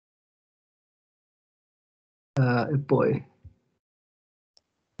boy.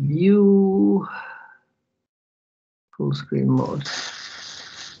 View full screen mode.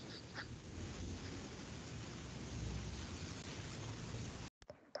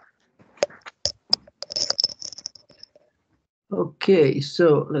 Okay,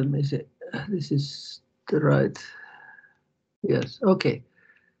 so let me see. This is the right. Yes. Okay.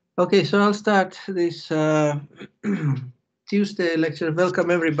 Okay. So I'll start this Tuesday lecture.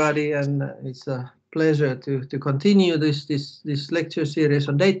 Welcome everybody, and it's a pleasure to continue this lecture series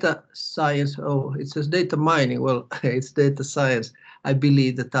on data science. Oh, it says data mining. Well, it's data science, I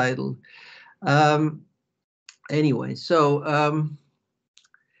believe the title. Anyway, so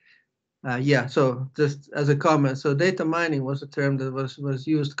yeah, so just as a comment, so data mining was a term that was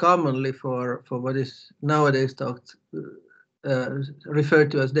used commonly for what is nowadays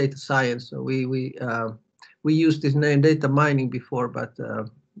referred to as data science. So we used this name data mining before, but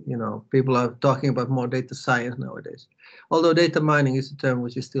you know, people are talking about more data science nowadays. Although data mining is a term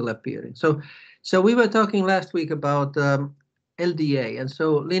which is still appearing. So we were talking last week about LDA, and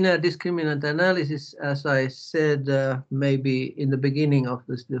so linear discriminant analysis, as I said maybe in the beginning of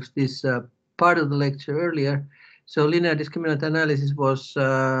this part of the lecture earlier. So linear discriminant analysis was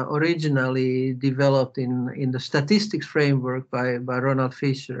originally developed in the statistics framework by Ronald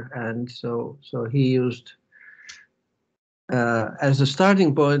Fisher, and so he used as a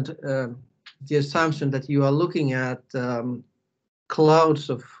starting point the assumption that you are looking at clouds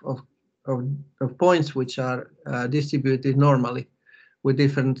of points which are distributed normally with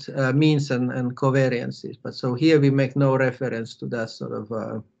different means and covariances. But so here we make no reference to that sort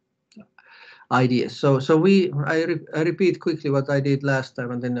of ideas. So I repeat quickly what I did last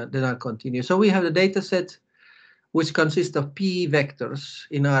time, and then I'll continue. So we have the data set which consists of p vectors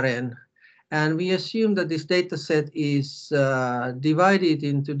in Rn, and we assume that this data set is divided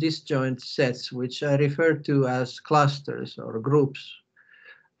into disjoint sets, which I refer to as clusters or groups.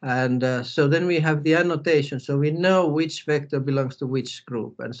 And so then we have the annotation, so we know which vector belongs to which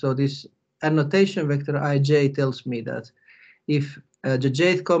group. And so this annotation vector ij tells me that if the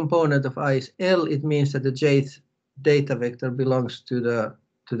jth component of I is L, it means that the jth data vector belongs to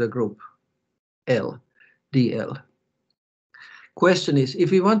the group L, DL. Question is,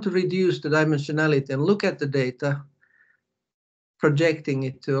 if we want to reduce the dimensionality and look at the data, projecting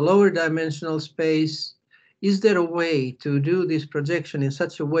it to a lower dimensional space, is there a way to do this projection in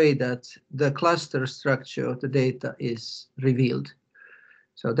such a way that the cluster structure of the data is revealed?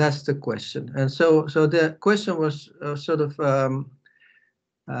 So that's the question. And so the question was sort of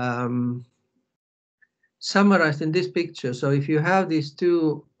summarized in this picture. So if you have these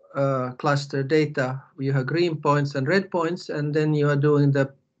two cluster data, you have green points and red points, and then you are doing the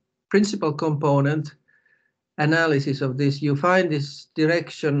principal component analysis of this, you find this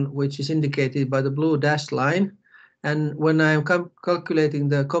direction which is indicated by the blue dashed line. And when I'm calculating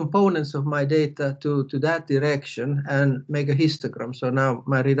the components of my data to that direction and make a histogram, so now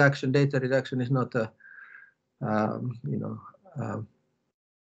my data reduction is not a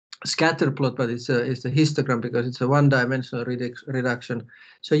scatter plot, but it's a histogram because it's a one-dimensional reduction.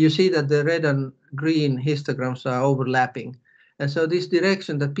 So you see that the red and green histograms are overlapping. And so this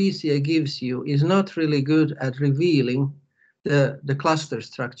direction that PCA gives you is not really good at revealing the cluster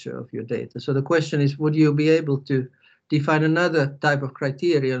structure of your data. So the question is, would you be able to define another type of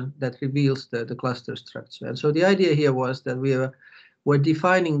criterion that reveals the cluster structure? And so the idea here was that we're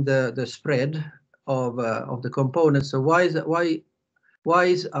defining the spread of the components. So why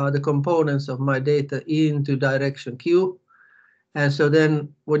are the components of my data into direction Q? And so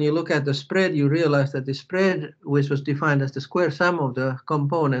then when you look at the spread, you realize that the spread, which was defined as the square sum of the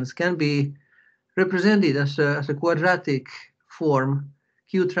components, can be represented as a quadratic form,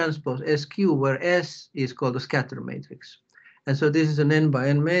 Q transpose SQ, where S is called the scatter matrix. And so this is an n by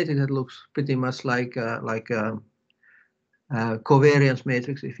n matrix that looks pretty much like a covariance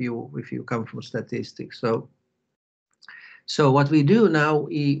matrix if you come from statistics. So what we do now,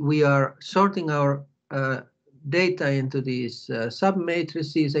 we are sorting our data into these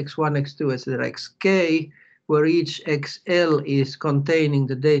submatrices x1, x2, etc., xk, where each xl is containing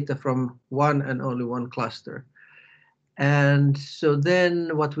the data from one and only one cluster. And so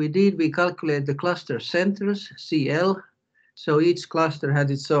then what we did, we calculate the cluster centers, CL. So each cluster had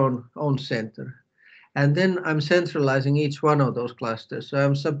its own center. And then I'm centralizing each one of those clusters. So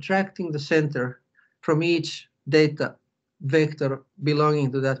I'm subtracting the center from each data vector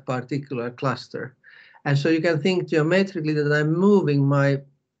belonging to that particular cluster. And so you can think geometrically that I'm moving my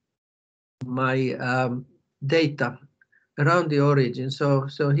data around the origin. So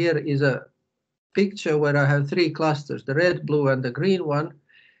here is a picture where I have three clusters, the red, blue, and the green one.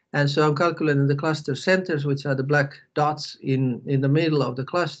 And so I'm calculating the cluster centers, which are the black dots in the middle of the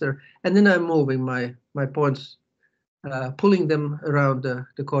cluster. And then I'm moving my points, pulling them around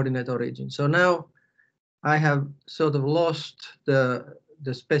the coordinate origin. So now I have sort of lost the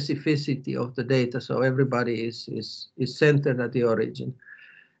specificity of the data. So everybody is centered at the origin.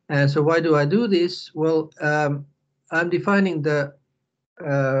 And so why do I do this? Well, I'm defining the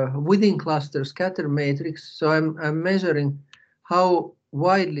within cluster scatter matrix. So I'm measuring how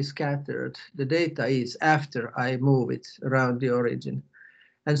widely scattered the data is after I move it around the origin.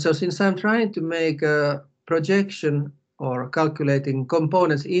 And so since I'm trying to make a projection or calculating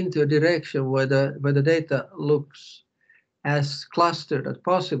components into a direction where the data looks as clustered as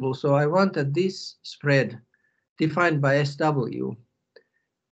possible, so I want that this spread defined by SW,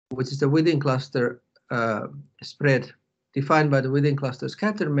 which is the within cluster spread defined by the within cluster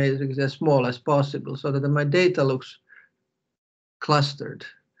scatter matrix, as small as possible, so that my data looks clustered.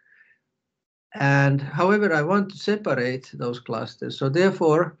 And however, I want to separate those clusters. So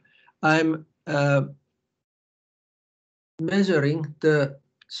therefore, I'm measuring the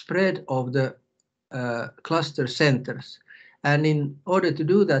spread of the cluster centers. And in order to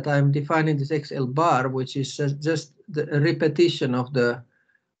do that, I'm defining this XL bar, which is just the repetition of the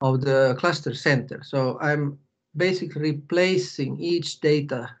cluster center. So I'm basically replacing each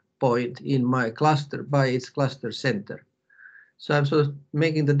data point in my cluster by its cluster center. So I'm sort of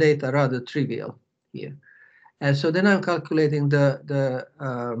making the data rather trivial here. And so then I'm calculating the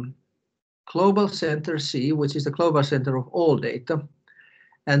global center C, which is the global center of all data.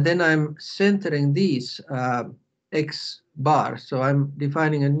 And then I'm centering these X bar. So I'm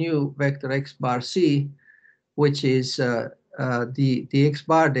defining a new vector X bar C, which is the X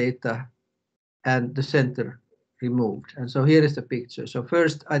bar data and the center removed. And so here is the picture. So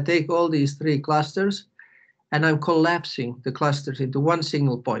first I take all these three clusters and I'm collapsing the clusters into one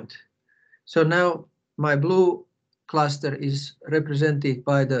single point. So now my blue cluster is represented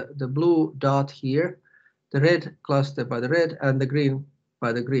by the blue dot here, the red cluster by the red, and the green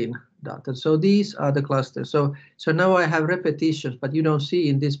by the green dot. And so these are the clusters. So now I have repetitions, but you don't see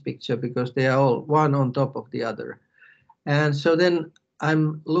in this picture because they are all one on top of the other. And so then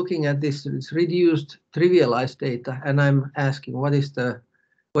I'm looking at this reduced, trivialized data, and I'm asking what is the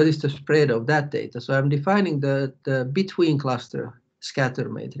spread of that data. So I'm defining the between cluster scatter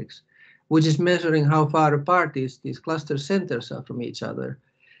matrix, which is measuring how far apart these cluster centers are from each other.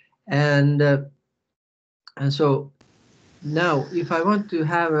 And so now if I want to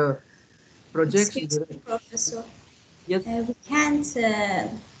have a projection. Excuse me, Professor. Yes.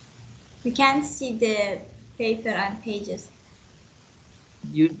 We can't see the paper and pages.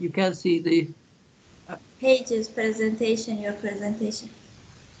 You can't see the pages presentation, your presentation.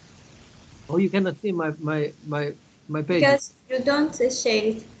 Oh, you cannot see my pages. Because you don't share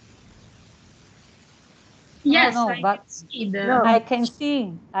it. Yes, no, I but can see the. No, I can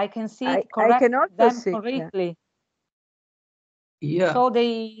see it I can also see correctly. Yeah. So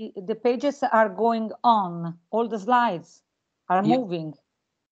the pages are going on. All the slides are moving.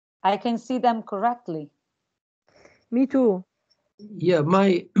 I can see them correctly. Me too. Yeah,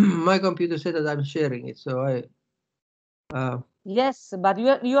 my computer said that I'm sharing it, so I. Yes, but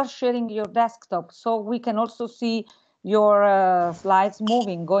you are sharing your desktop, so we can also see your slides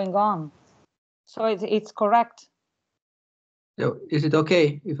moving, going on. So it's correct. So is it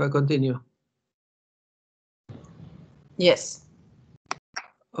okay if I continue? Yes.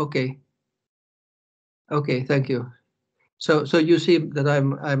 Okay. Okay, thank you. So you see that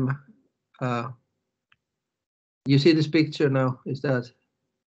I'm you see this picture now, is that?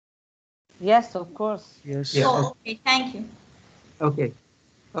 Yes, of course. Yes. Yeah. Oh, okay, thank you. Okay.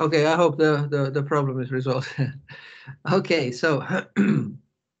 Okay, I hope the problem is resolved. Okay, so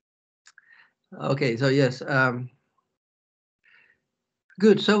okay, so yes,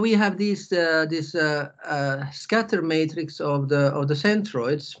 good. So we have this scatter matrix of the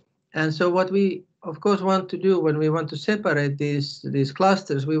centroids, and so what we of course want to do when we want to separate these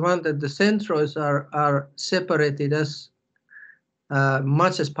clusters, we want that the centroids are separated as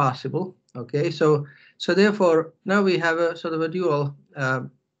much as possible. Okay, so therefore now we have a sort of a dual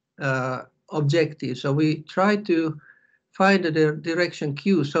objective. So we try to find the direction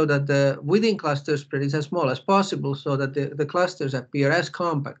Q so that the within cluster spread is as small as possible, so that the clusters appear as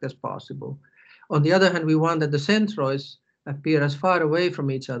compact as possible. On the other hand, we want that the centroids appear as far away from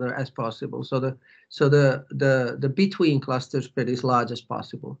each other as possible, so the between cluster spread is large as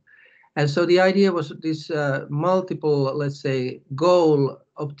possible. And so the idea was this multiple, let's say, goal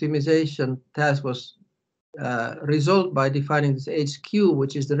optimization task was resolved by defining this HQ,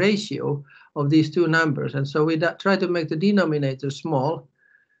 which is the ratio of these two numbers. And so we try to make the denominator small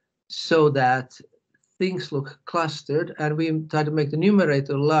so that things look clustered, and we try to make the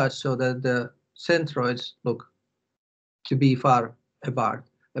numerator large so that the centroids look to be far apart.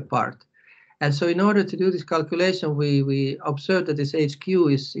 And so in order to do this calculation, we observe that this HQ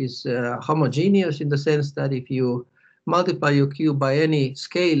is homogeneous in the sense that if you multiply your Q by any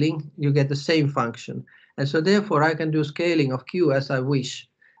scaling, you get the same function. And so therefore I can do scaling of Q as I wish.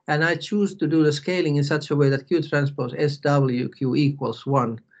 And I choose to do the scaling in such a way that Q transpose SWQ equals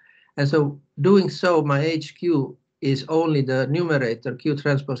 1. And so doing so, my HQ is only the numerator Q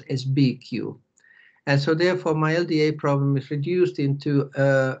transpose SBQ. And so therefore my LDA problem is reduced into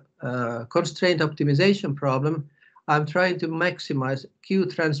a constraint optimization problem. I'm trying to maximize Q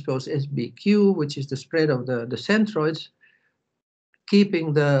transpose SBQ, which is the spread of the centroids,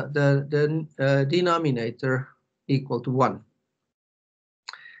 keeping the denominator equal to 1.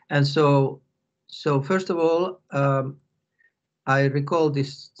 And so first of all, I recall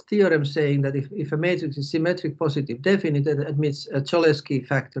this theorem saying that if a matrix is symmetric positive definite, it admits a Cholesky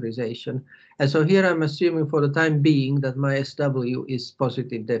factorization. And so here I'm assuming for the time being that my SW is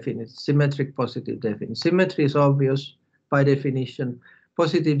positive definite, symmetric positive definite. Symmetry is obvious by definition.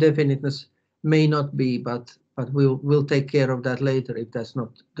 Positive definiteness may not be, but we'll take care of that later if that's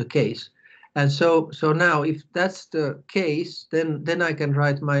not the case. And so now if that's the case, then I can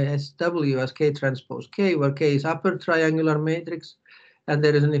write my SW as K transpose K, where K is upper triangular matrix, and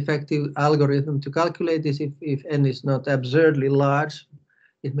there is an effective algorithm to calculate this if n is not absurdly large.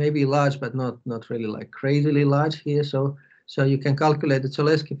 It may be large, but not really like crazily large here. So you can calculate the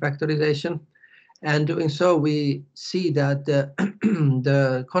Cholesky factorization. And doing so, we see that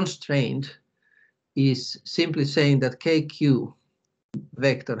the constraint is simply saying that KQ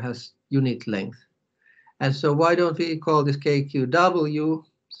vector has unit length. And so why don't we call this KQW?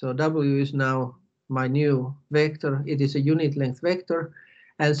 So W is now my new vector. It is a unit length vector.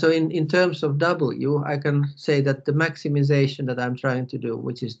 And so in terms of W, I can say that the maximization that I'm trying to do,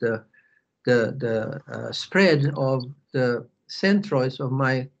 which is the spread of the centroids of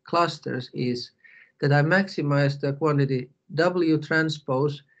my clusters, is that I maximize the quantity W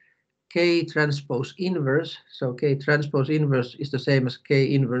transpose K transpose inverse. So K transpose inverse is the same as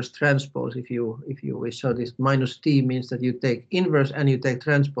K inverse transpose if you wish. So this minus T means that you take inverse and you take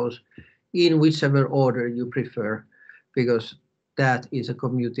transpose in whichever order you prefer, because that is a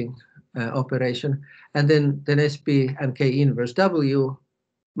commuting operation. And then SP and K inverse W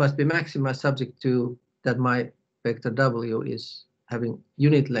must be maximized subject to that my vector W is having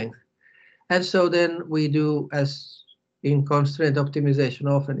unit length. And so then we do, as in constraint optimization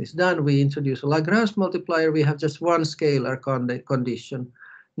often is done, we introduce a Lagrange multiplier. We have just one scalar condition,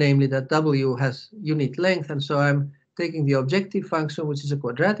 namely that W has unit length. And so I'm taking the objective function, which is a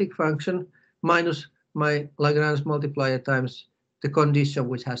quadratic function, minus my Lagrange multiplier times the condition,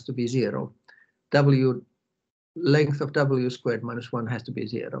 which has to be 0. W length of W squared minus 1 has to be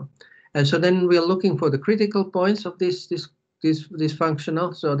 0. And so then we are looking for the critical points of this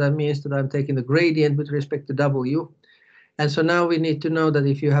functional. So that means that I'm taking the gradient with respect to W. And so now we need to know that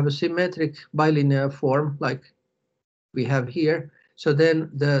if you have a symmetric bilinear form like we have here, so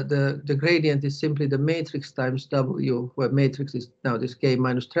then the gradient is simply the matrix times W, where matrix is now this K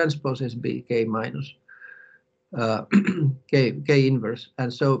minus transpose SB, K minus K inverse.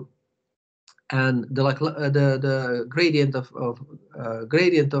 And so, and the gradient of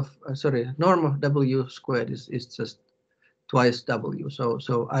norm of W squared is just twice W.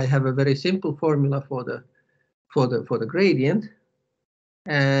 So I have a very simple formula for the gradient,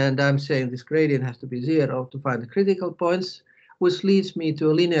 and I'm saying this gradient has to be 0 to find the critical points, which leads me to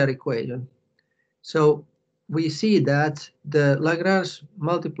a linear equation. So we see that the Lagrange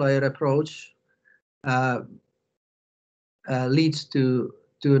multiplier approach leads to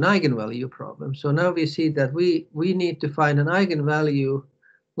an eigenvalue problem. So now we see that we need to find an eigenvalue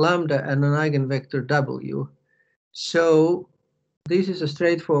lambda and an eigenvector W. So this is a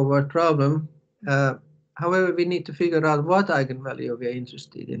straightforward problem. However, we need to figure out what eigenvalue we are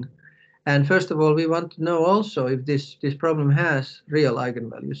interested in. And first of all, we want to know also if this problem has real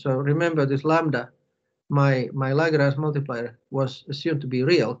eigenvalue. So remember this lambda, my Lagrange multiplier was assumed to be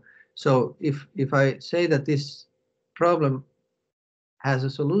real. So if I say that this problem has a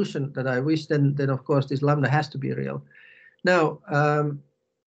solution that I wish, then of course this lambda has to be real. Now,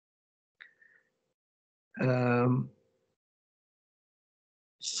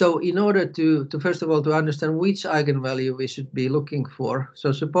 so in order to first of all to understand which eigenvalue we should be looking for,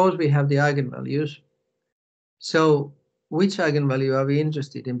 so suppose we have the eigenvalues. So which eigenvalue are we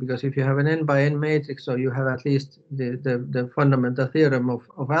interested in? Because if you have an n by n matrix, so you have at least the fundamental theorem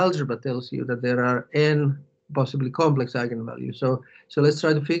of algebra tells you that there are n possibly complex eigenvalue. So let's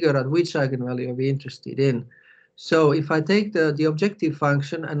try to figure out which eigenvalue are we interested in. So if I take the objective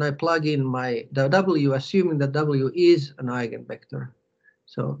function and I plug in the W, assuming that W is an eigenvector.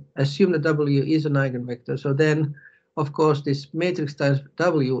 So assume that W is an eigenvector. So then, of course, this matrix times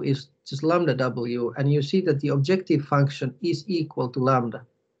W is just lambda W, and you see that the objective function is equal to lambda.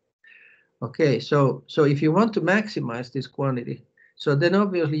 Okay, so if you want to maximize this quantity, so then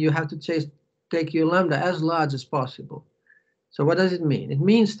obviously you have to take your lambda as large as possible. So what does it mean? It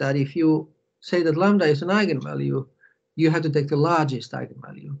means that if you say that lambda is an eigenvalue, you have to take the largest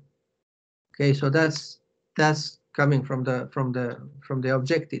eigenvalue. Okay, so that's coming from the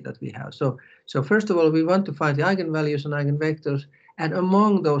objective that we have. So first of all, we want to find the eigenvalues and eigenvectors, and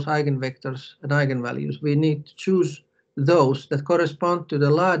among those eigenvectors and eigenvalues, we need to choose those that correspond to the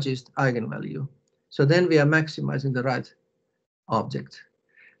largest eigenvalue. So then we are maximizing the right object.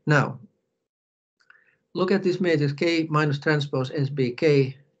 Now, look at this matrix K minus transpose SB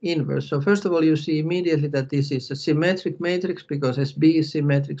K inverse. So first of all, you see immediately that this is a symmetric matrix because SB is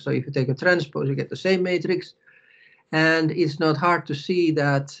symmetric. So if you take a transpose, you get the same matrix. And it's not hard to see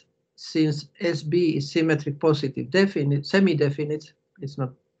that since SB is symmetric positive definite, semi-definite, it's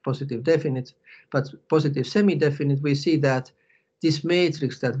not positive definite, but positive semi-definite, we see that this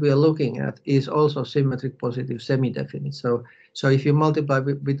matrix that we are looking at is also symmetric positive semi-definite. So if you multiply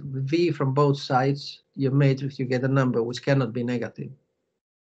with V from both sides, your matrix, you get a number which cannot be negative.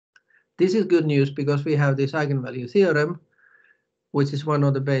 This is good news because we have this eigenvalue theorem, which is one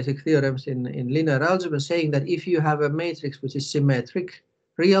of the basic theorems in linear algebra, saying that if you have a matrix which is symmetric,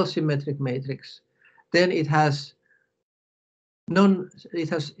 real symmetric matrix, then it has n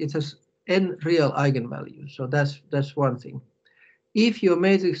real eigenvalues. So that's one thing. If your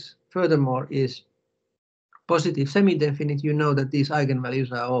matrix furthermore is positive semi-definite, you know that these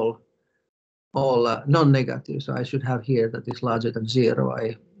eigenvalues are all non-negative. So I should have here that is larger than 0.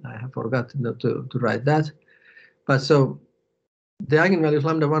 I have forgotten to write that. But so the eigenvalues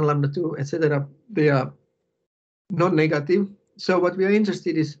lambda 1, lambda 2, etc., they are non-negative. So what we are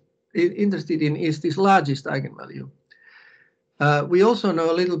interested in is this largest eigenvalue. We also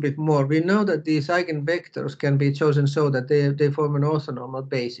know a little bit more. We know that these eigenvectors can be chosen so that they form an orthonormal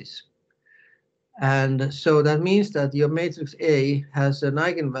basis. And so that means that your matrix A has an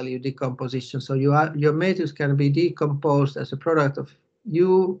eigenvalue decomposition. So your matrix can be decomposed as a product of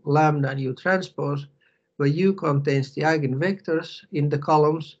U, lambda, and U transpose, where U contains the eigenvectors in the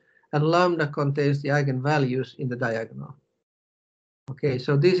columns and lambda contains the eigenvalues in the diagonal. Okay,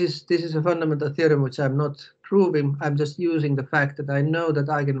 so this is a fundamental theorem which I'm not proving. I'm just using the fact that I know that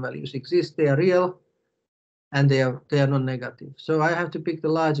eigenvalues exist, they are real, and they are non-negative. So I have to pick the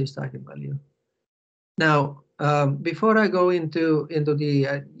largest eigenvalue. Now, before I go into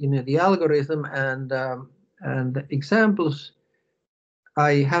the algorithm and examples,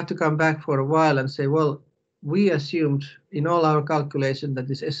 I have to come back for a while and say, well, we assumed in all our calculation that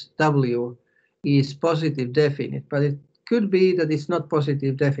this SW is positive definite, but it could be that it's not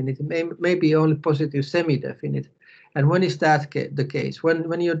positive definite. It may be only positive semi-definite. And when is that the case?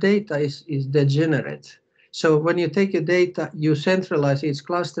 When your data is degenerate. So when you take your data, you centralize each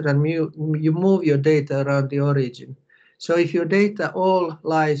cluster and you move your data around the origin. So if your data all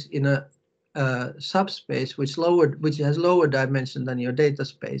lies in a subspace which has lower dimension than your data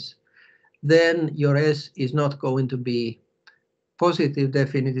space, then your S is not going to be positive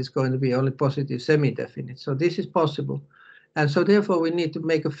definite, it's going to be only positive semi-definite. So this is possible. And so therefore we need to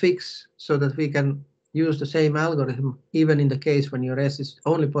make a fix so that we can use the same algorithm even in the case when your S is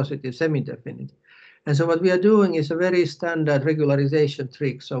only positive semi-definite. And so what we are doing is a very standard regularization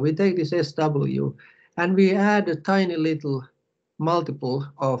trick. So we take this SW and we add a tiny little multiple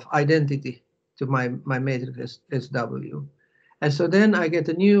of identity to my matrix SW. And so then I get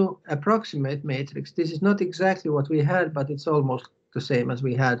a new approximate matrix. This is not exactly what we had, but it's almost the same as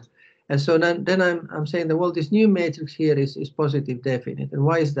we had. And so then I'm saying that, well, this new matrix here is positive definite. And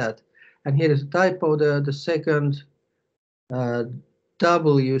why is that? And here is a typo. The second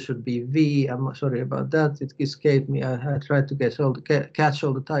W should be V. I'm sorry about that. It escaped me. I tried to catch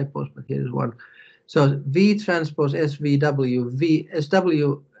all the typos, but here is one. So V transpose SVW V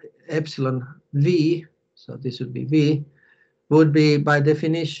SW epsilon V. So this would be V. Would be by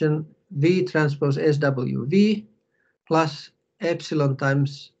definition V transpose SWV plus epsilon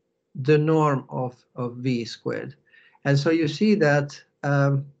times the norm of V squared. And so you see that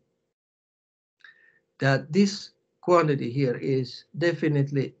that this quantity here is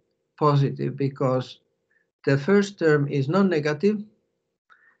definitely positive because the first term is non-negative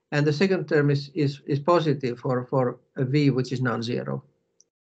and the second term is positive for a V which is non-zero.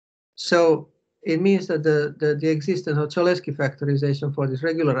 So it means that the existence of Cholesky factorization for this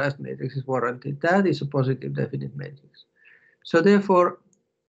regularized matrix is warranted. That is a positive definite matrix. So therefore,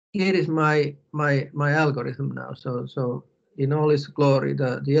 here is my algorithm now. So in all its glory,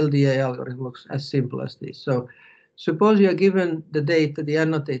 the LDA algorithm looks as simple as this. So suppose you are given the data, the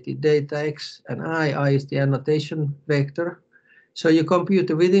annotated data x and I is the annotation vector. So you compute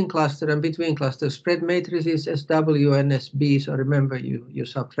the within cluster and between cluster spread matrices SW and SB. So remember, you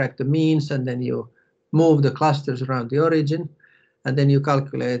subtract the means and then you move the clusters around the origin, and then you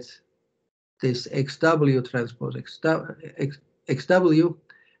calculate this XW transpose XW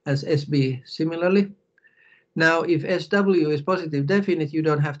as SB similarly. Now, if SW is positive definite, you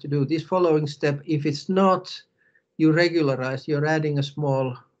don't have to do this following step. If it's not, you regularize, you're adding a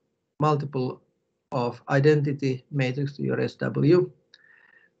small multiple of identity matrix to your SW.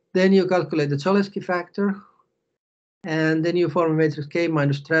 Then you calculate the Cholesky factor, and then you form a matrix K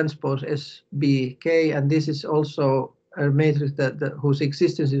minus transpose SBK, and this is also a matrix whose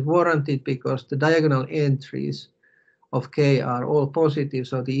existence is warranted because the diagonal entries of K are all positive,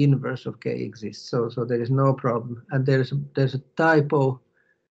 so the inverse of K exists. So there is no problem, and there's a typo,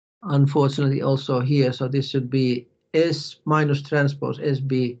 unfortunately, also here. So this should be S minus transpose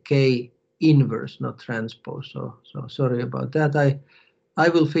SBK inverse, not transpose. So sorry about that. I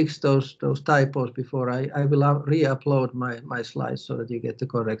will fix those typos before I will re-upload my slides so that you get the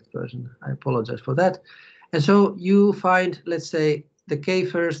correct version. I apologize for that. And so you find, let's say, the K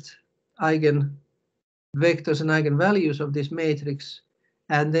first eigen vectors and eigenvalues of this matrix,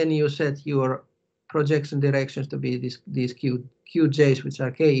 and then you set your projection directions to be these QJs, which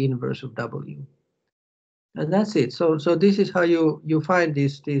are K inverse of W. And that's it. So this is how you find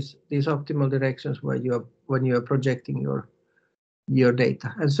these optimal directions when you are projecting your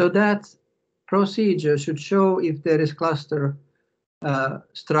data. And so that procedure should show if there is cluster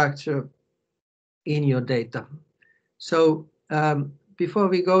structure in your data. So before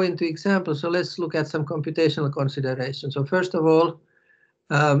we go into examples, so let's look at some computational considerations. So first of all,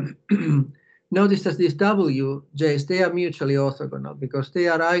 notice that these WJs, they are mutually orthogonal because they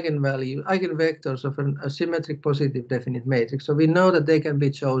are eigenvectors of a symmetric positive definite matrix. So we know that they can be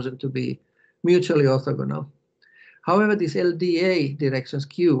chosen to be mutually orthogonal. However, these LDA directions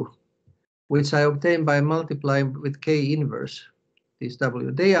Q, which I obtain by multiplying with K inverse, these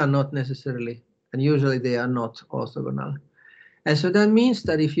W, they are not necessarily, and usually they are not orthogonal. And so that means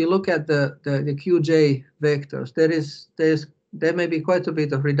that if you look at the QJ vectors, there may be quite a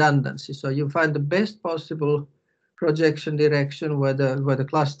bit of redundancy. So you find the best possible projection direction where the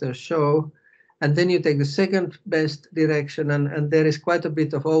clusters show, and then you take the second best direction, and there is quite a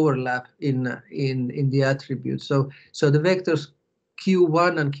bit of overlap in the attributes. So the vectors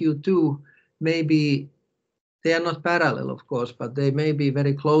Q1 and Q2 may be, they are not parallel, of course, but they may be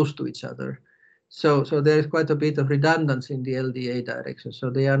very close to each other. So there is quite a bit of redundancy in the LDA direction. So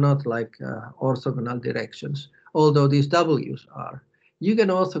they are not like orthogonal directions, although these W's are. You can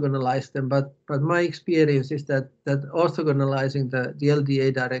orthogonalize them, but my experience is that orthogonalizing the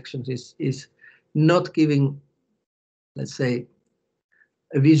LDA directions is not giving, let's say,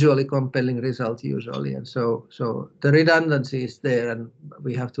 a visually compelling result usually. And so the redundancy is there, and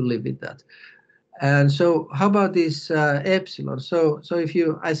we have to live with that. And so how about this epsilon? So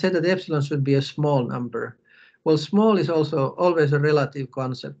I said that epsilon should be a small number. Well, small is also always a relative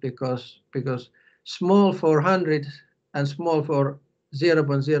concept because small for 100 and small for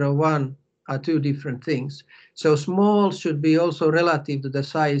 0.01 are two different things. So small should be also relative to the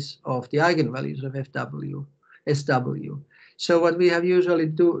size of the eigenvalues of SW. So what we have usually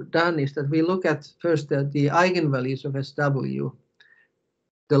done is that we look at first the eigenvalues of SW,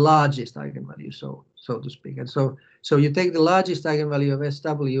 the largest eigenvalue, so to speak. And so you take the largest eigenvalue of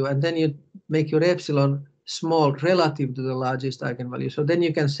SW, and then you make your epsilon small relative to the largest eigenvalue. So then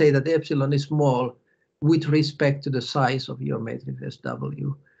you can say that epsilon is small with respect to the size of your matrix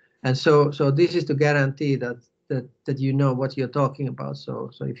SW. And so this is to guarantee that you know what you're talking about. So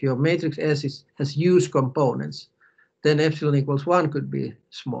if your matrix S has huge components, then epsilon equals 1 could be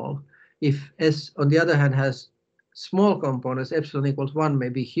small. If S, on the other hand, has small components, epsilon equals 1 may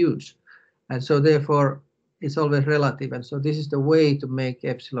be huge. And so therefore, it's always relative. And so this is the way to make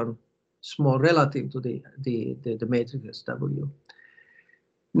epsilon small relative to the matrix SW.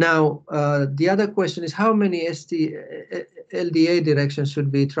 Now, the other question is how many LDA directions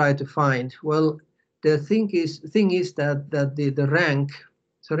should we try to find? Well, the thing is that the rank,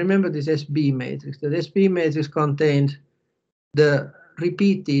 so remember this SB matrix. The SB matrix contained the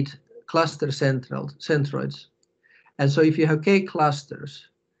repeated cluster centroids. And so if you have K clusters,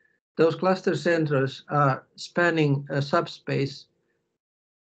 those cluster centers are spanning a subspace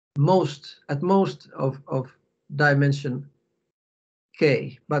at most of dimension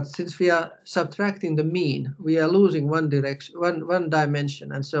k, but since we are subtracting the mean, we are losing one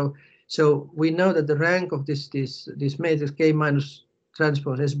dimension, and so we know that the rank of this matrix k minus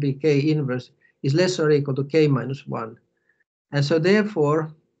transpose SBK inverse is less or equal to k minus 1, and so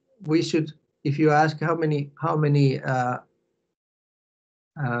therefore we should, if you ask how many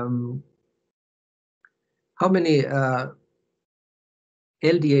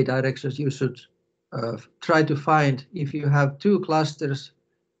LDA directions you should try to find, if you have 2 clusters,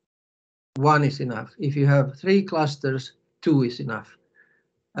 1 is enough. If you have 3 clusters, 2 is enough.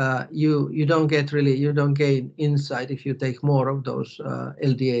 You don't gain insight if you take more of those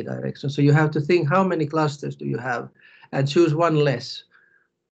LDA directions. So you have to think, how many clusters do you have, and choose 1 less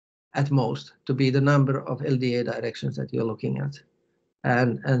at most to be the number of LDA directions that you're looking at,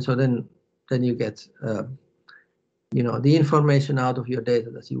 and so then you get the information out of your data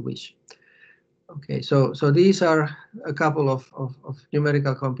that you wish. Okay, so these are a couple of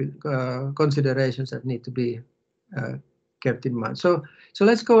numerical considerations that need to be kept in mind. So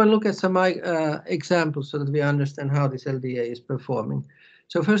let's go and look at some examples so that we understand how this LDA is performing.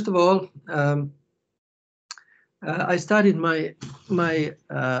 So first of all, I started my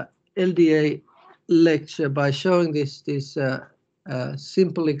LDA lecture by showing this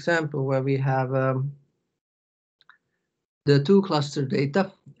simple example where we have the 2 cluster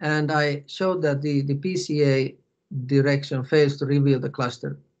data, and I showed that the PCA direction fails to reveal the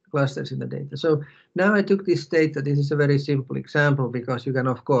clusters in the data. So now I took this data. This is a very simple example because you can,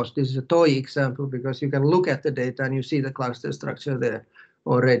 of course, this is a toy example because you can look at the data and you see the cluster structure there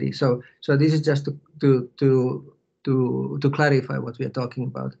already. So this is just to clarify what we are talking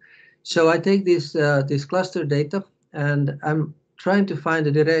about. So I take this cluster data and I'm trying to find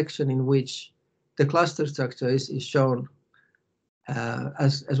the direction in which the cluster structure is shown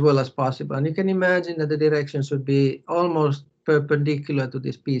as well as possible. And you can imagine that the direction should be almost perpendicular to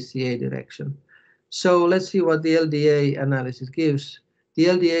this PCA direction. So let's see what the LDA analysis gives. The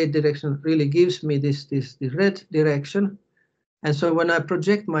LDA direction really gives me this red direction. And so when I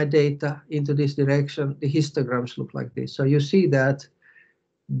project my data into this direction, the histograms look like this. So you see that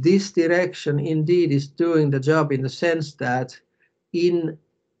this direction indeed is doing the job in the sense that when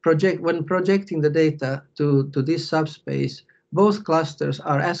projecting the data to this subspace, both clusters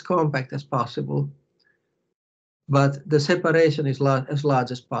are as compact as possible, but the separation is as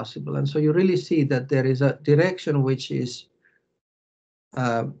large as possible. And so you really see that there is a direction which is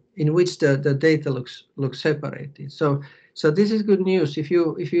in which the data looks separated. So this is good news. If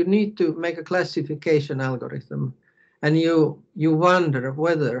you need to make a classification algorithm and you wonder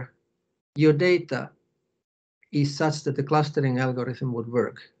whether your data is such that the clustering algorithm would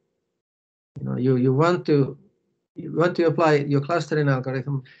work, you want to apply your clustering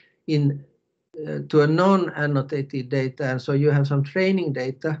algorithm to a non-annotated data, and so you have some training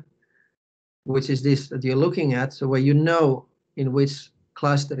data, which is this that you're looking at, so where you know in which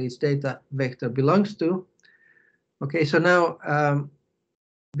cluster each data vector belongs to. Okay, so now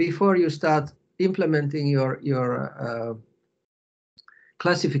before you start implementing your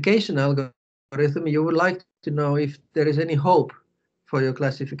classification algorithm, you would like to know if there is any hope for your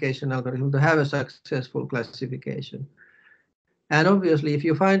classification algorithm to have a successful classification. And obviously, if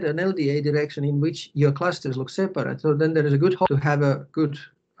you find an LDA direction in which your clusters look separate, so then there is a good hope to have a good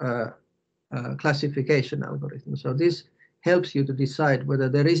classification algorithm. So this helps you to decide whether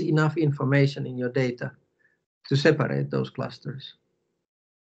there is enough information in your data to separate those clusters.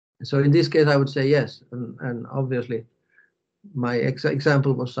 So in this case, I would say yes. And obviously, my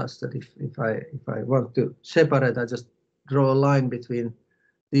example was such that if I want to separate, I just draw a line between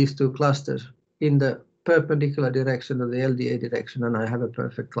these 2 clusters in the perpendicular direction of the LDA direction, and I have a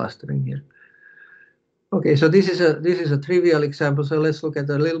perfect clustering here. Okay, so this is a trivial example. So let's look at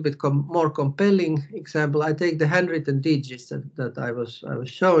a little bit more compelling example. I take the handwritten digits that I was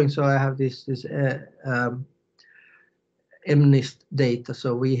showing. So I have this MNIST data.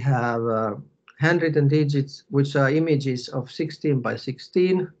 So we have handwritten digits, which are images of 16 by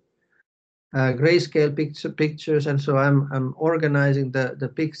 16. Grayscale pictures, and so I'm organizing the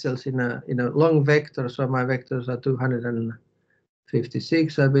pixels in a long vector. So my vectors are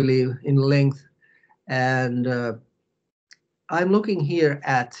 256, I believe, in length, and I'm looking here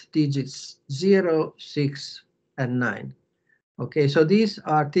at digits 0, 6, and 9. Okay, so these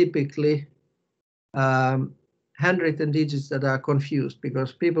are typically handwritten digits that are confused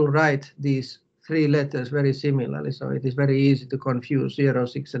because people write these 3 letters very similarly. So it is very easy to confuse 0,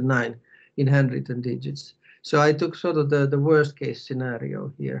 6, and 9 in handwritten digits. So I took sort of the worst case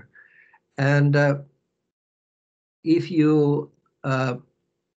scenario here. And if you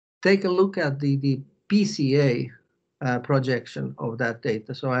take a look at the PCA projection of that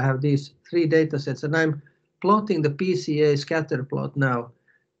data. So I have these 3 data sets, and I'm plotting the PCA scatter plot now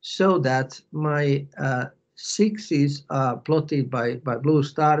so that my 6s are plotted by blue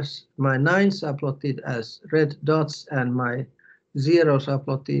stars, my 9s are plotted as red dots, and my 0s are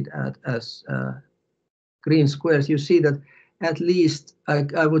plotted as green squares. You see that at least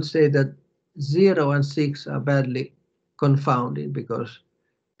I would say that 0 and 6 are badly confounded because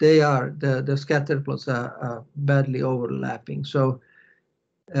they are the scatter plots are badly overlapping. So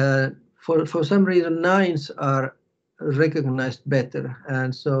for some reason 9s are recognized better,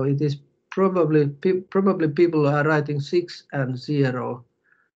 and so it is probably people are writing 6 and 0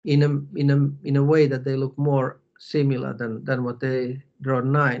 in a way that they look more similar than what they draw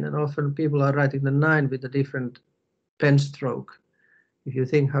 9, and often people are writing the 9 with a different pen stroke. If you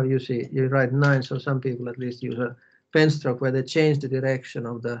think how you write 9, so some people at least use a pen stroke where they change the direction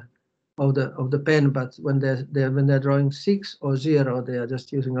of the pen, but when they're drawing 6 or 0, they are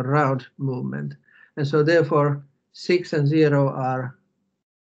just using a round movement, and so therefore 6 and 0 are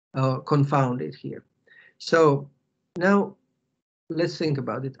confounded here. So now let's think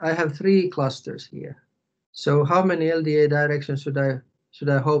about it. I have 3 clusters here. So how many LDA directions should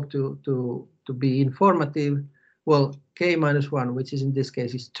I hope to be informative? Well, k minus 1, which is in this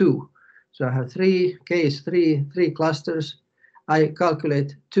case is 2. So I have 3, k is 3 clusters. I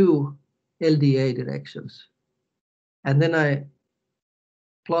calculate 2 LDA directions, and then I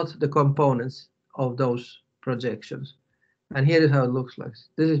plot the components of those projections. And here is how it looks like.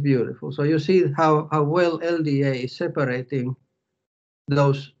 This is beautiful. So you see how well LDA is separating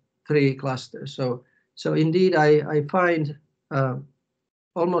those 3 clusters. So indeed, I find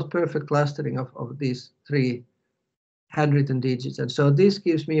almost perfect clustering of these 3 handwritten digits. And so this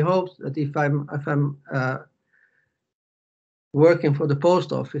gives me hope that if I'm working for the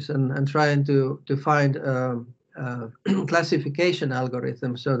post office and trying to find classification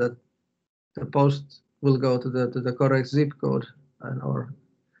algorithm so that the post will go to the correct zip code or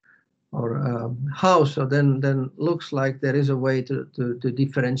house, so then looks like there is a way to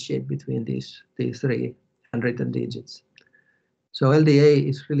differentiate between these 3 handwritten digits. So LDA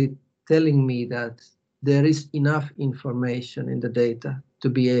is really telling me that there is enough information in the data to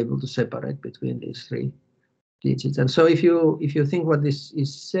be able to separate between these 3 digits. And so if you think what this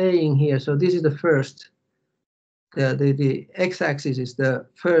is saying here, so this is the first, the x-axis is the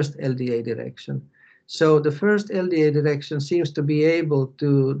first LDA direction. So the first LDA direction seems to be able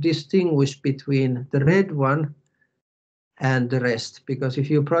to distinguish between the red one and the rest, because if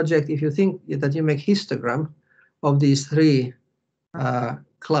you think that you make histogram of these 3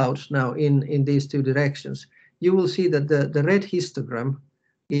 clouds now in these 2 directions, you will see that the red histogram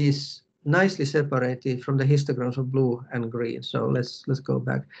is nicely separated from the histograms of blue and green. So let's go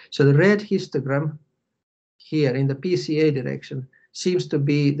back. So the red histogram here in the PCA direction seems to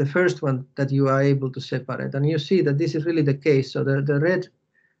be the first one that you are able to separate, and you see that this is really the case. So the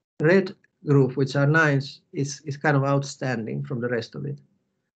red group, which are 9s, is kind of outstanding from the rest of it.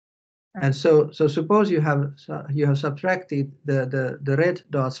 And so suppose you have subtracted the red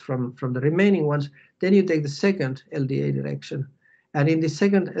dots from the remaining ones, then you take the second LDA direction, and in the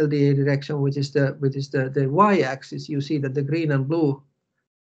second LDA direction, which is the y-axis, you see that the green and blue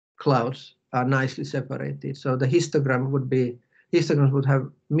clouds are nicely separated. So the histograms would have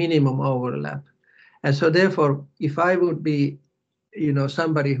minimum overlap, and so therefore, if I would be,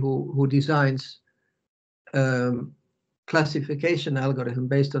 somebody who designs classification algorithm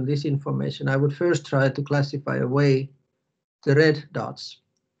based on this information, I would first try to classify away the red dots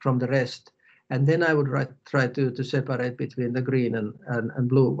from the rest, and then I would try to separate between the green and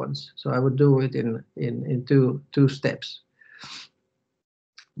blue ones. So I would do it in two steps.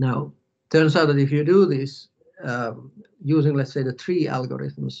 Now, turns out that if you do this using, let's say, the 3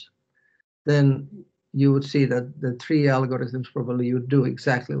 algorithms, then you would see that the 3 algorithms probably you would do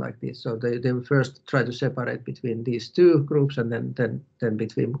exactly like this. So they would first try to separate between these 2 groups, and then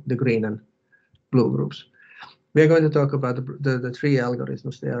between the green and blue groups. We are going to talk about the 3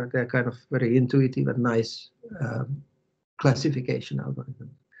 algorithms. They're kind of very intuitive and nice classification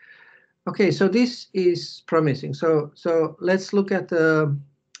algorithms. Okay, so this is promising. So let's look at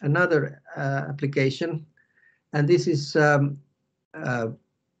another application, and this is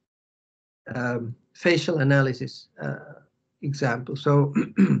facial analysis example. So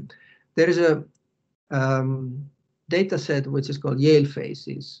there is a data set which is called Yale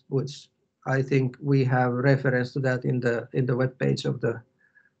faces, which I think we have reference to that in the web page of the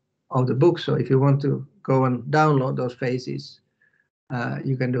book. So if you want to go and download those faces,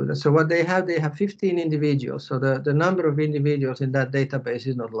 you can do that. So what they have 15 individuals. So the number of individuals in that database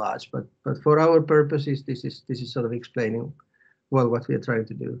is not large, but for our purposes, this is sort of explaining well what we are trying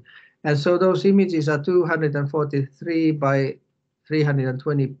to do. And so those images are 243 by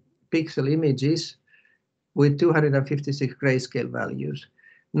 320 pixel images with 256 grayscale values.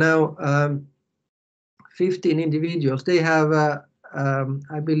 Now, 15 individuals, they have,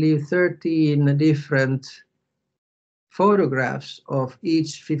 I believe, 13 different photographs of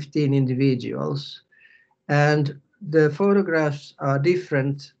each 15 individuals. And the photographs are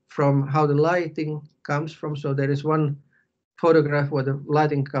different from how the lighting comes from. So there is one photograph where the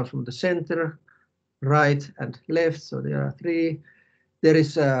lighting comes from the center, right and left. So there are 3. There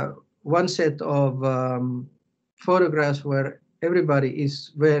is one set of photographs where everybody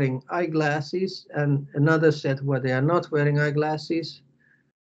is wearing eyeglasses, and another set where they are not wearing eyeglasses.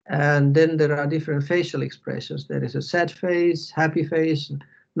 And then there are different facial expressions. There is a sad face, happy face,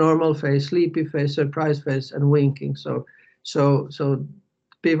 normal face, sleepy face, surprised face, and winking. So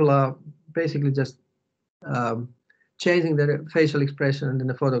people are basically just changing their facial expression, and then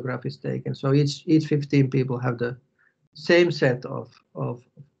the photograph is taken. So each 15 people have the same set of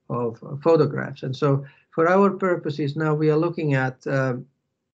photographs. And so for our purposes now, we are looking at,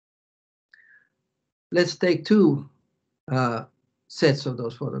 let's take 2 sets of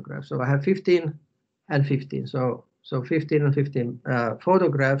those photographs. So I have 15 and 15. So 15 and 15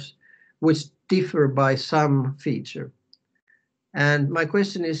 photographs, which differ by some feature. And my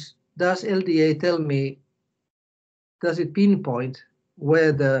question is, does LDA tell me, does it pinpoint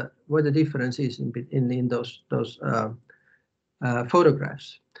where the difference is in those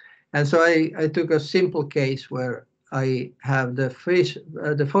photographs? And so I took a simple case where I have the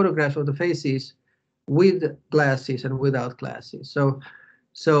photographs of the faces with glasses and without glasses.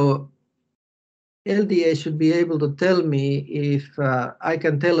 So LDA should be able to tell me if I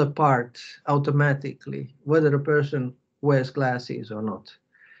can tell apart automatically whether a person wears glasses or not.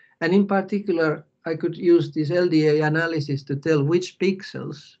 And in particular, I could use this LDA analysis to tell which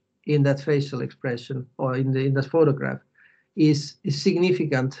pixels in that facial expression or in that photograph is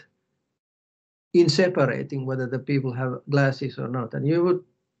significant in separating whether the people have glasses or not. And you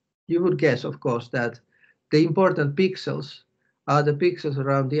would guess, of course, that the important pixels are the pixels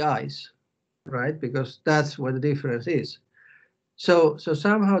around the eyes, right? Because that's where the difference is. So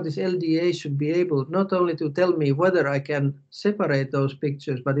somehow this LDA should be able not only to tell me whether I can separate those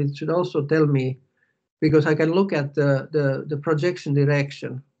pictures, but it should also tell me, because I can look at the projection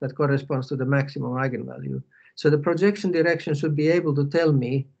direction that corresponds to the maximum eigenvalue. So the projection direction should be able to tell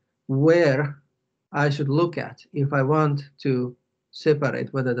me where I should look at if I want to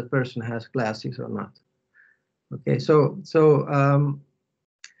separate whether the person has glasses or not. Okay, so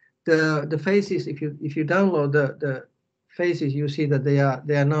the faces, if you download the faces, you see that they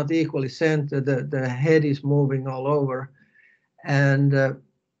are not equally centered. The head is moving all over, and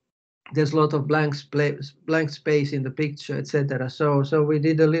there's a lot of blank space in the picture, etc. So we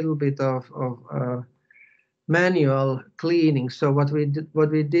did a little bit of manual cleaning. So what we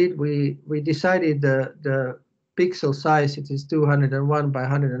did, we decided the pixel size, it is 201 by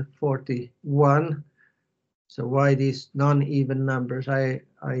 141. So why these non-even numbers? I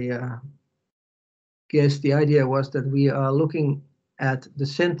guess the idea was that we are looking at the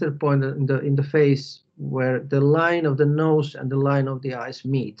center point in the face where the line of the nose and the line of the eyes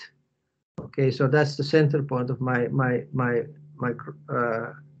meet. Okay, so that's the center point of my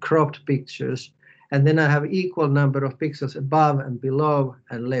cropped pictures. And then I have equal number of pixels above and below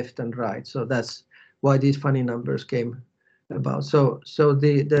and left and right. So that's why these funny numbers came about. So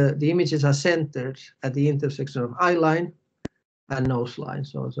the images are centered at the intersection of eye line and nose line.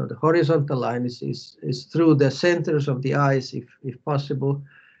 So the horizontal line is through the centers of the eyes, if possible,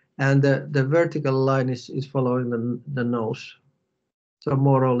 and the vertical line is following the nose. So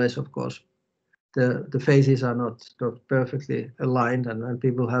more or less, of course, the faces are not perfectly aligned, and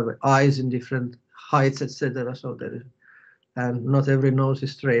people have eyes in different heights, etc. So there is, and not every nose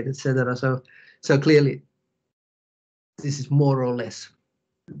is straight, etc. So clearly, this is more or less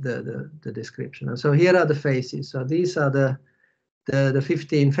the description. And so here are the faces. So these are the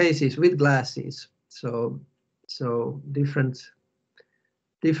 15 faces with glasses. So different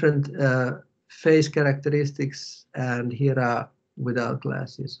face characteristics, and here are without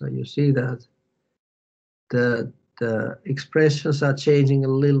glasses. So you see that the expressions are changing a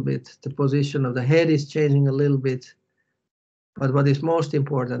little bit. The position of the head is changing a little bit. But what is most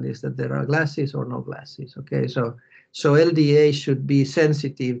important is that there are glasses or no glasses. Okay, so LDA should be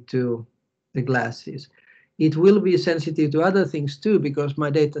sensitive to the glasses. It will be sensitive to other things too, because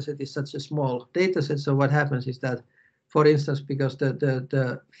my dataset is such a small dataset. So what happens is that for instance, because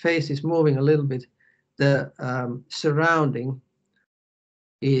the face is moving a little bit, the surrounding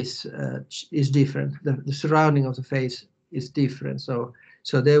is different. The surrounding of the face is different. So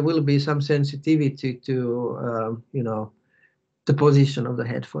there will be some sensitivity to you know, the position of the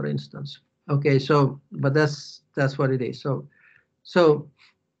head, for instance. Okay, so but that's what it is. So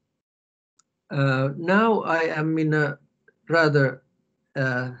now I am in a rather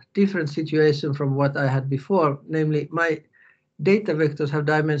different situation from what I had before. Namely, my data vectors have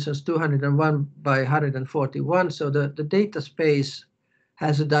dimensions 201 by 141. So the data space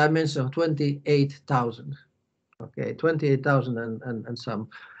has a dimension of 28,000. Okay, 28,000 and some.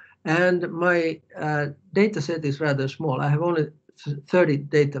 And my data set is rather small. I have only 30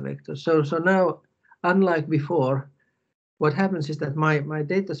 data vectors. So now, unlike before, what happens is that my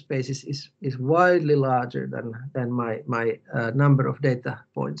data space is widely larger than my number of data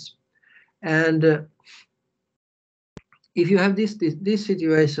points. And if you have this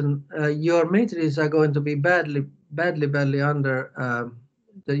situation, your matrices are going to be badly under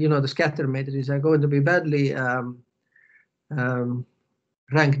the scatter matrices are going to be badly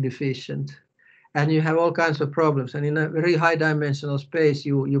rank deficient, and you have all kinds of problems. And in a very high dimensional space,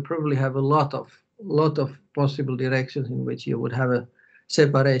 you probably have a lot of possible directions in which you would have a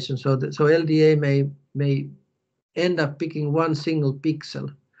separation. So LDA may end up picking one single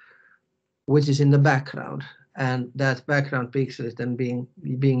pixel, which is in the background, and that background pixel is then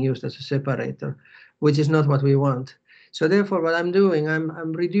being used as a separator, which is not what we want. So therefore, what I'm doing,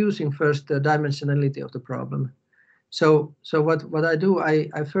 I'm reducing first the dimensionality of the problem. So what I do,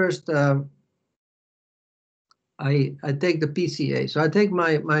 I first I take the PCA. So I take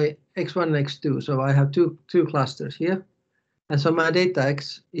my X1 and X2. So I have two clusters here, and so my data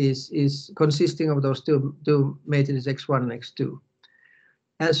X is consisting of those two matrices X1 and X2.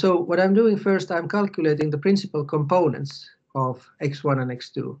 And so what I'm doing first, I'm calculating the principal components of X1 and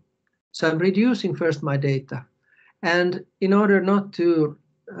X2. So I'm reducing first my data, and in order not to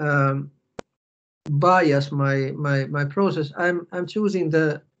bias my process, I'm choosing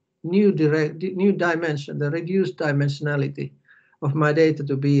the new dimension, the reduced dimensionality of my data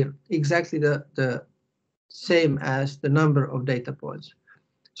to be exactly the same as the number of data points.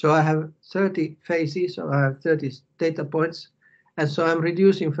 So I have 30 faces, so I have 30 data points, and so I'm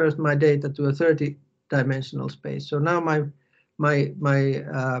reducing first my data to a 30-dimensional space. So now my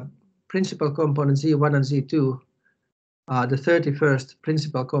principal components Z1 and Z2 are the 31st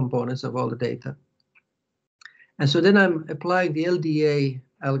principal components of all the data. And so then I'm applying the LDA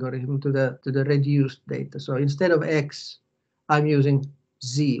algorithm to the reduced data. So instead of X, I'm using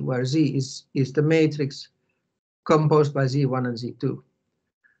Z, where Z is the matrix composed by Z1 and Z2.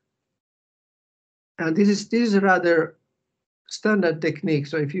 And this is a rather standard technique.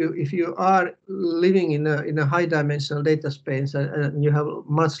 So if you are living in a high dimensional data space and you have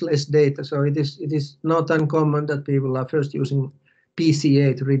much less data, so it is not uncommon that people are first using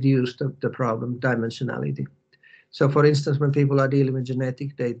PCA to reduce the problem dimensionality. So for instance, when people are dealing with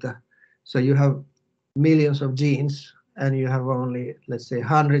genetic data, so you have millions of genes and you have only, let's say,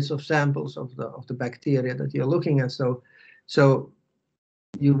 hundreds of samples of the bacteria that you're looking at. So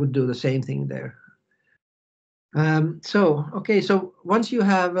you would do the same thing there. So once you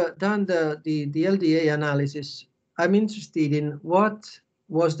have done the LDA analysis, I'm interested in what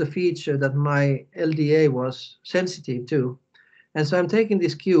was the feature that my LDA was sensitive to. And so I'm taking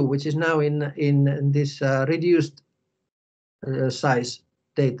this Q, which is now in this reduced size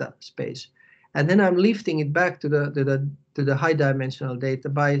data space, and then I'm lifting it back to the high dimensional data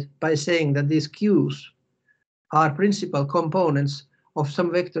by saying that these Qs are principal components of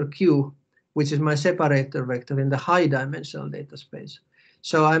some vector Q, which is my separator vector in the high dimensional data space.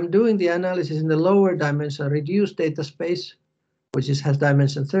 So I'm doing the analysis in the lower dimensional reduced data space, which has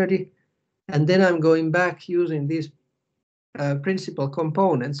dimension 30, and then I'm going back using these principal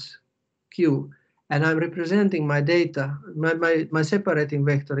components Q, and I'm representing my data, my separating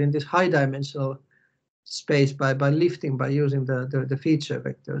vector in this high dimensional space by using the feature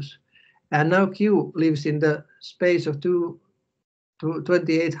vectors. And now Q lives in the space of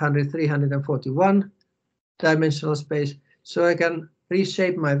 2800, 341 dimensional space, so I can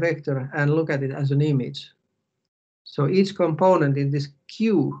reshape my vector and look at it as an image. So each component in this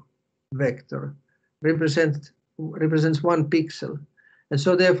Q vector represents one pixel. And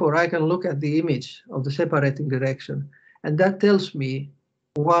so therefore I can look at the image of the separating direction, and that tells me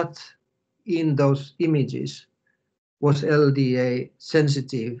what in those images was LDA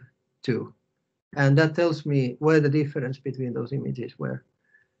sensitive to. And that tells me where the difference between those images were.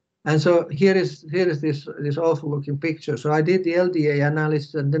 And so here is this awful looking picture. So I did the LDA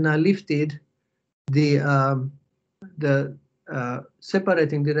analysis, and then I lifted the the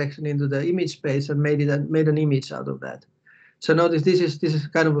separating direction into the image space and made an image out of that. So notice this is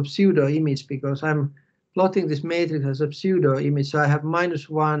kind of a pseudo image because I'm plotting this matrix as a pseudo image. So I have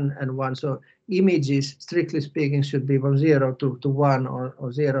 -1 and 1. So images, strictly speaking, should be from 0 to 1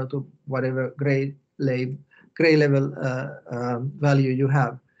 or 0 to whatever gray level value you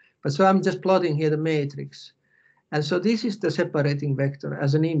have. But so I'm just plotting here the matrix. And so this is the separating vector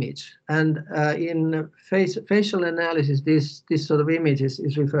as an image. And in facial analysis, this sort of image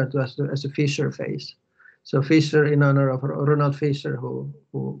is referred to as a Fisher face. So Fisher, in honor of Ronald Fisher,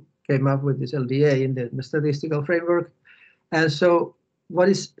 who came up with this LDA in the statistical framework. And so what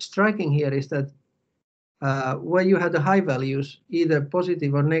is striking here is that where you have the high values, either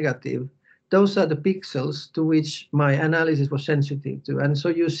positive or negative, those are the pixels to which my analysis was sensitive to. And so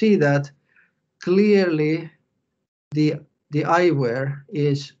you see that clearly the eyewear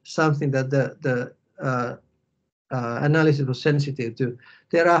is something that the analysis was sensitive to.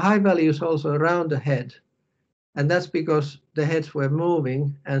 There are high values also around the head, and that's because the heads were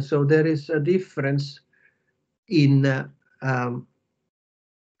moving, and so there is a difference in the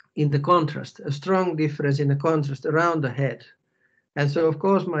contrast, a strong difference in the contrast around the head. And so, of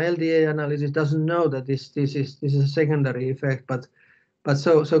course, my LDA analysis doesn't know that this is a secondary effect, but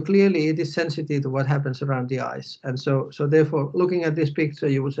so clearly it is sensitive to what happens around the eyes. And so therefore, looking at this picture,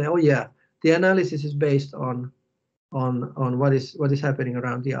 you would say, oh yeah, the analysis is based on what is happening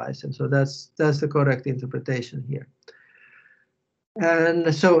around the eyes. And so that's the correct interpretation here.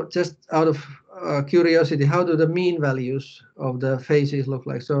 And so just out of curiosity, how do the mean values of the faces look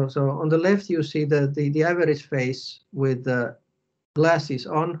like? So on the left, you see the average face with the glasses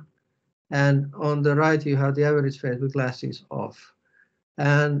on, and on the right, you have the average face with glasses off.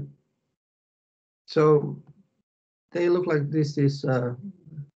 And so they look like this is, I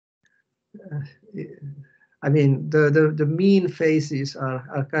mean, the mean faces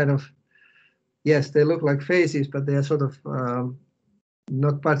are kind of, yes, they look like faces, but they are sort of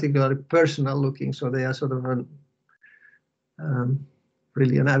not particularly personal looking. So they are sort of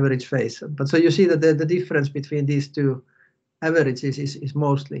really an average face. But so you see that the difference between these two averages is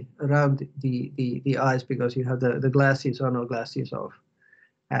mostly around the eyes because you have the glasses on or glasses off.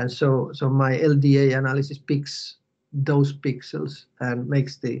 And so my LDA analysis picks those pixels and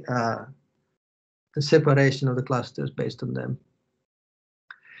makes the separation of the clusters based on them.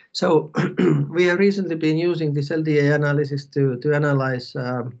 So we have recently been using this LDA analysis to analyze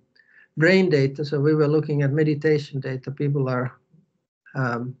brain data. So we were looking at meditation data. People are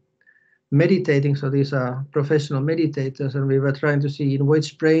meditating, so these are professional meditators, and we were trying to see in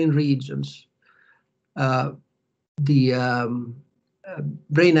which brain regions the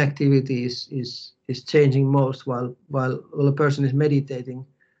brain activity is changing most while a person is meditating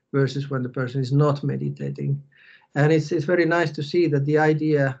versus when the person is not meditating. And it's very nice to see that the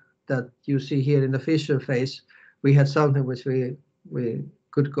idea that you see here in the Fisher face, we had something which we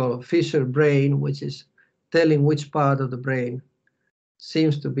could call Fisher brain, which is telling which part of the brain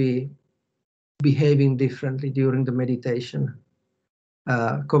seems to be behaving differently during the meditation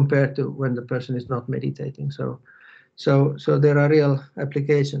compared to when the person is not meditating. So there are real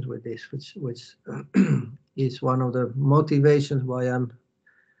applications with this, which is one of the motivations why I'm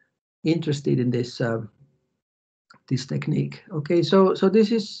interested in this this technique. Okay, so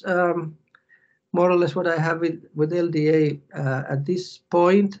this is more or less what I have with LDA at this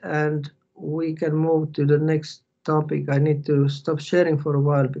point, and we can move to the next topic. I need to stop sharing for a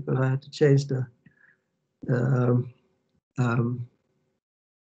while because I have to change the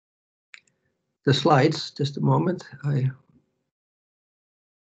slides. Just a moment.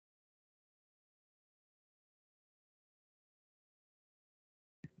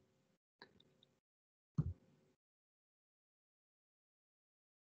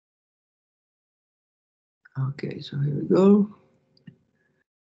 Okay, so here we go.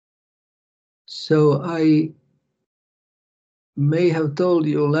 So I may have told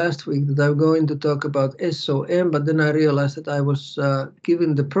you last week that I'm going to talk about SOM, but then I realized that I was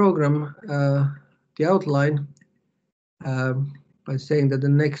given the program, the outline, by saying that the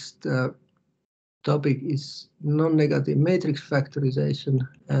next topic is non-negative matrix factorization,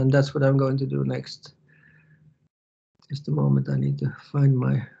 and that's what I'm going to do next. Just a moment, I need to find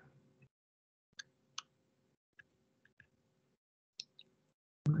my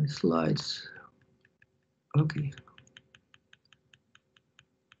slides. Okay.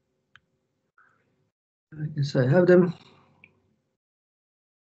 I guess I have them.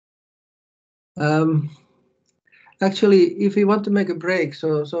 Actually, if you want to make a break,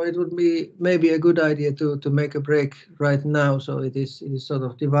 so it would be maybe a good idea to make a break right now. So it is sort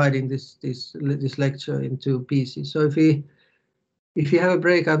of dividing this lecture into pieces. So if you have a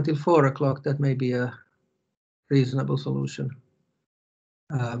break until 4 o'clock, that may be a reasonable solution.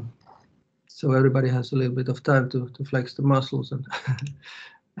 So everybody has a little bit of time to flex the muscles and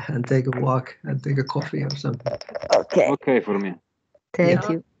and take a walk and take a coffee or something. Okay. Okay for me. Thank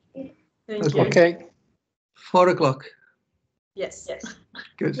Yeah. you. Thank Okay. Okay. 4 o'clock. Yes.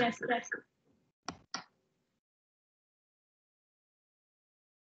 Good. Yes.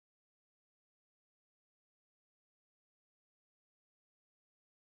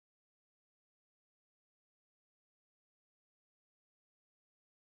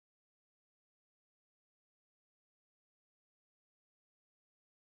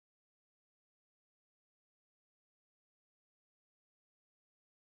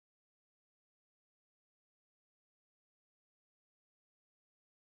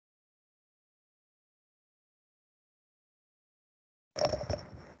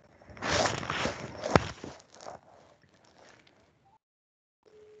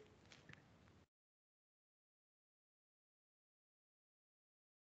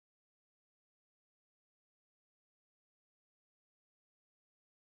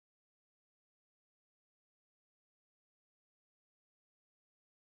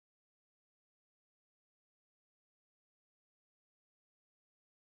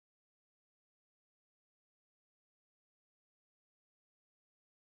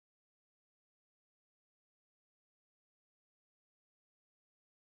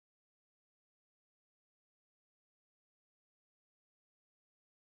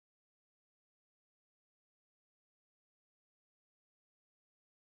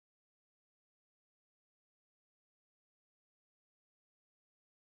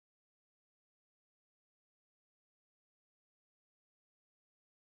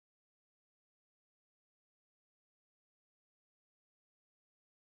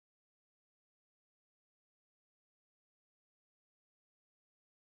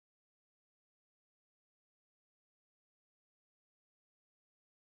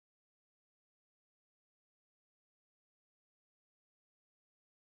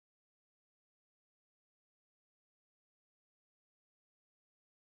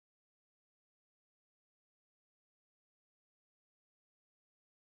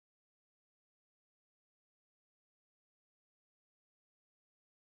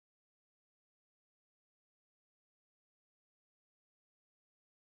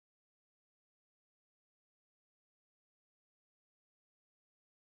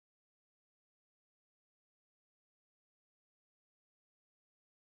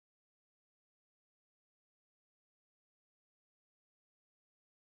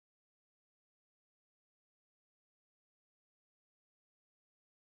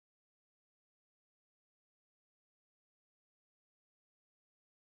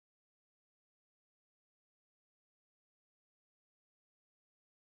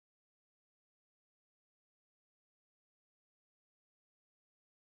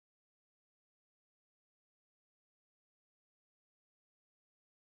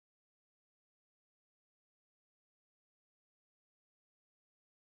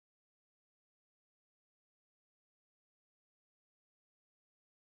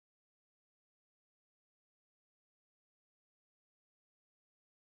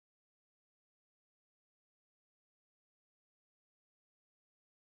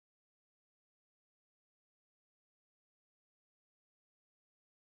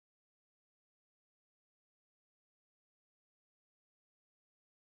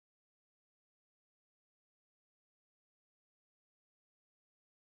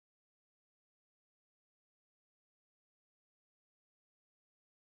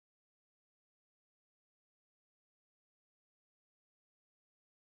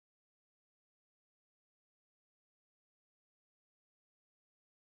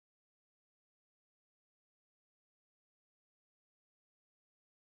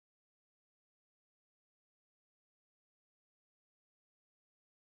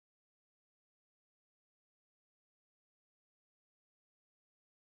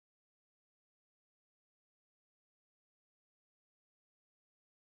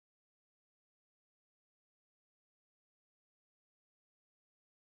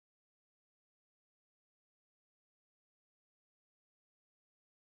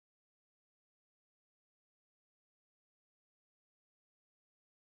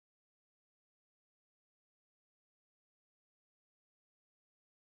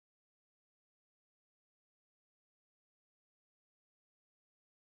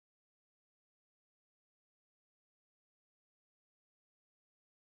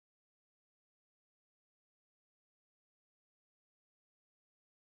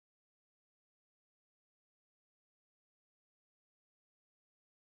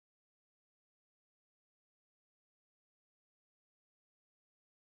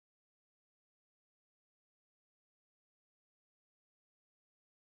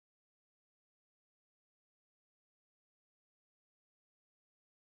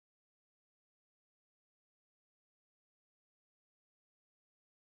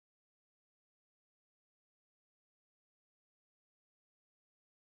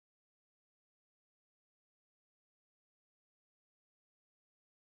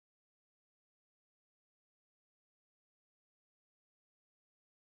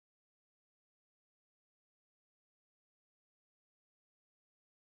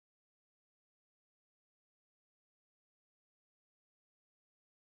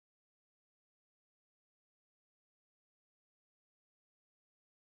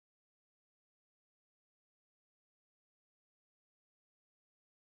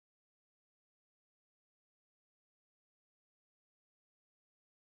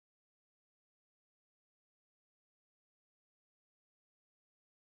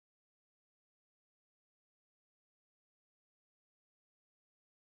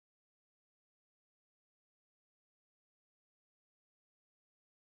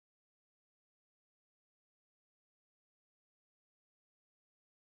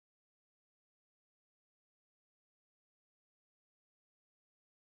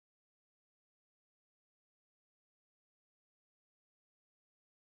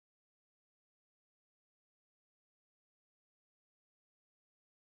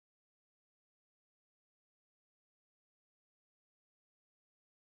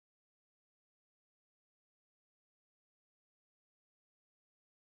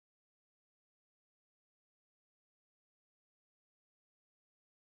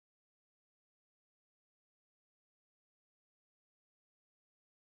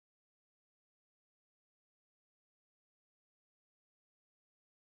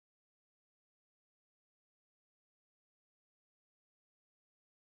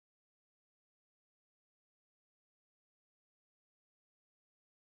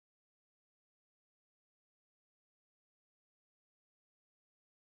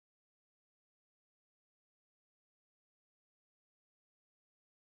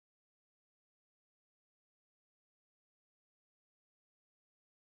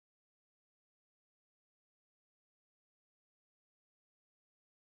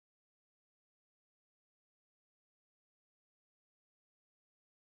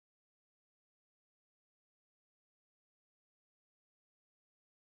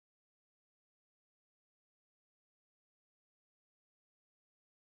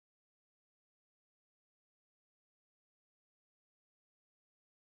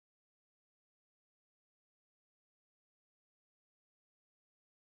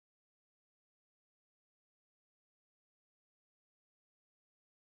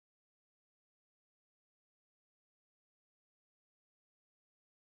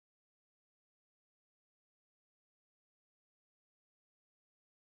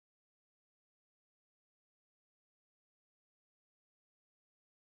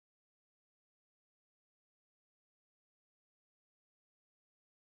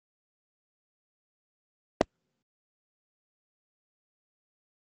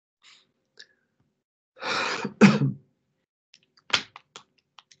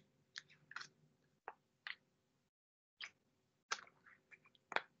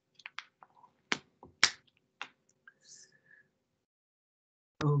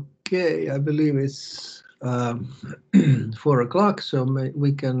 Okay, I believe it's 4 o'clock, so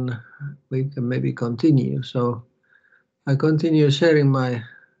we can maybe continue. So I continue sharing my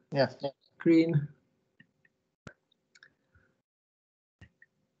screen.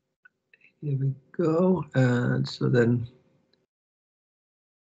 Here we go, and so then.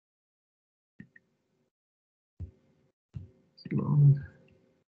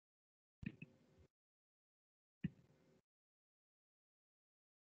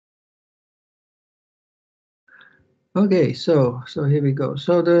 Okay, so here we go.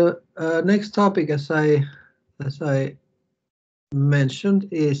 So the next topic, as I mentioned,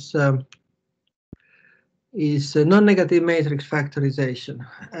 is non-negative matrix factorization,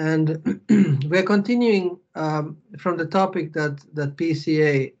 and we're continuing from the topic that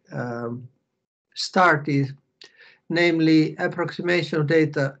PCA started, namely approximation of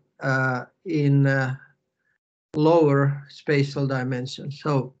data in lower spatial dimensions.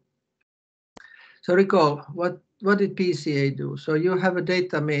 So recall what did PCA do? So you have a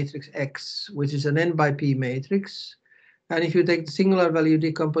data matrix X, which is an n by p matrix. And if you take the singular value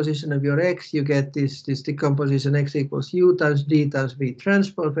decomposition of your X, you get this decomposition X equals U times D times V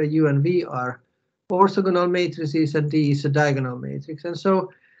transpose, where U and V are orthogonal matrices and D is a diagonal matrix. And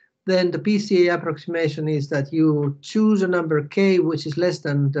so then the PCA approximation is that you choose a number K, which is less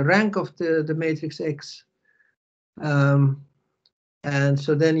than the rank of the matrix X. And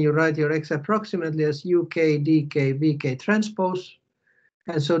so then you write your X approximately as UK, DK, VK transpose.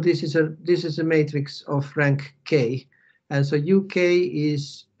 And so this is a matrix of rank K. And so UK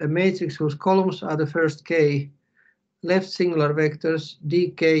is a matrix whose columns are the first K left singular vectors.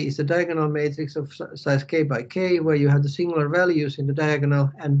 DK is a diagonal matrix of size K by K, where you have the singular values in the diagonal,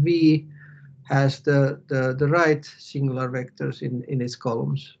 and V has the right singular vectors in its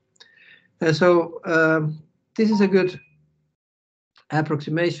columns. And so this is a good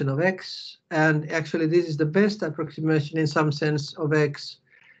approximation of X, and actually this is the best approximation in some sense of X,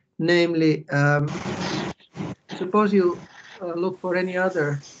 namely suppose you look for any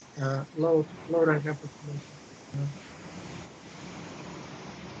other low rank approximation.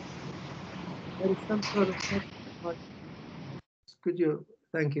 There is some sort of could you,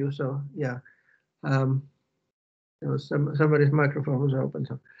 thank you. So yeah, there was somebody's microphone was open.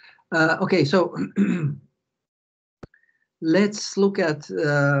 So okay, so let's look at,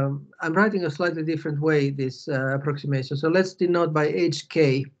 I'm writing a slightly different way this approximation. So let's denote by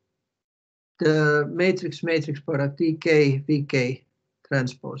HK the matrix product DK VK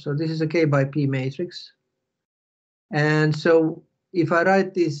transpose. So this is a K by P matrix. And so if I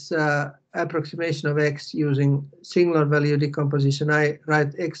write this approximation of X using singular value decomposition, I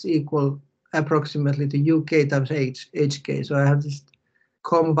write X equal approximately to UK times HK. So I have just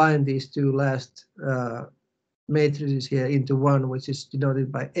combined these two last matrices here into one, which is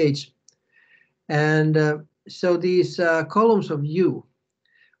denoted by H. And so these columns of U,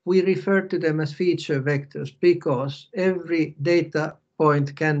 we refer to them as feature vectors because every data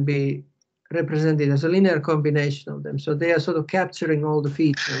point can be represented as a linear combination of them. So they are sort of capturing all the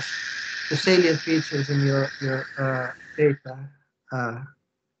features, the salient features in your data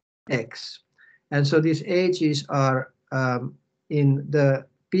X. And so these H's are in the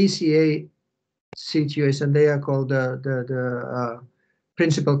PCA situation, they are called the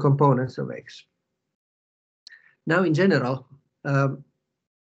principal components of X. Now in general,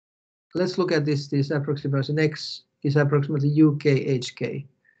 let's look at this approximation. X is approximately UK HK.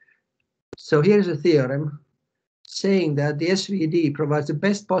 So here's a theorem saying that the SVD provides the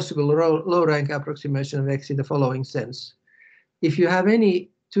best possible low rank approximation of X in the following sense. If you have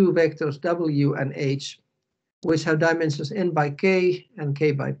any two vectors W and H, which have dimensions n by K and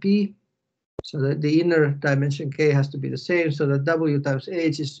K by P, so that the inner dimension K has to be the same, so that W times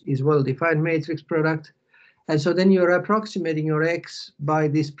H is well-defined matrix product. And so then you're approximating your X by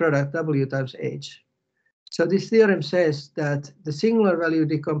this product W times H. So this theorem says that the singular value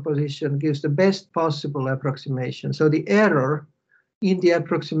decomposition gives the best possible approximation. So the error in the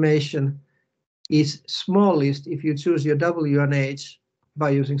approximation is smallest if you choose your W and H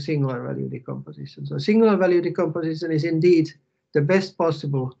by using singular value decomposition. So singular value decomposition is indeed the best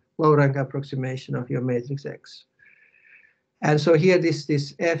possible low rank approximation of your matrix X. And so here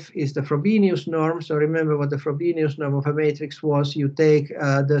this F is the Frobenius norm. So remember what the Frobenius norm of a matrix was. You take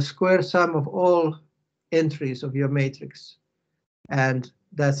the square sum of all entries of your matrix, and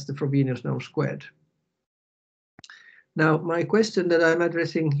that's the Frobenius norm squared. Now my question that I'm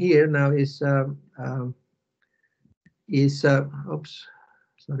addressing here now is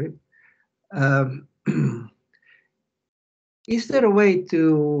is there a way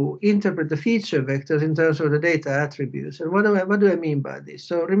to interpret the feature vectors in terms of the data attributes? And what do I mean by this?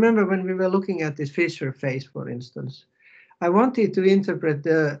 So remember when we were looking at this feature phase, for instance, I wanted to interpret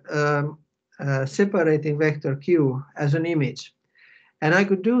the separating vector Q as an image. And I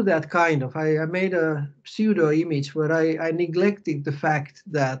could do that kind of. I made a pseudo image where I neglected the fact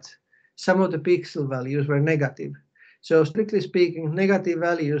that some of the pixel values were negative. So strictly speaking, negative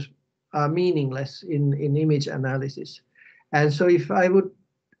values are meaningless in image analysis. And so if I would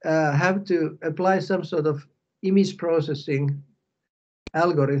have to apply some sort of image processing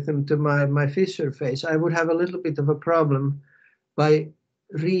algorithm to my feature phase, I would have a little bit of a problem by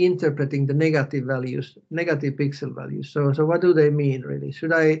reinterpreting the negative values, negative pixel values. So what do they mean really?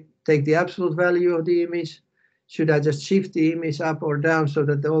 Should I take the absolute value of the image? Should I just shift the image up or down so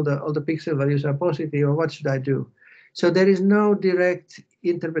that all the pixel values are positive, or what should I do? So there is no direct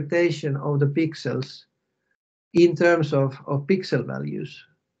interpretation of the pixels in terms of pixel values.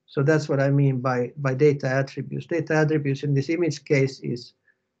 So that's what I mean by data attributes. Data attributes in this image case is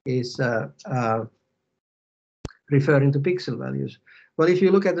referring to pixel values. Well, if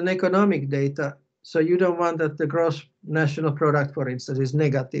you look at an economic data, so you don't want that the gross national product, for instance, is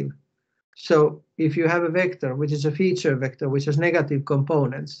negative. So if you have a vector, which is a feature vector, which has negative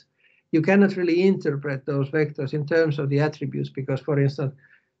components, you cannot really interpret those vectors in terms of the attributes because, for instance,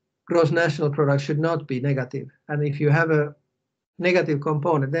 gross national product should not be negative. And if you have a negative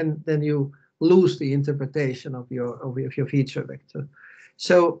component, then you lose the interpretation of your feature vector.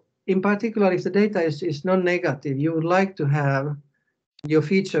 So in particular, if the data is non-negative, you would like to have your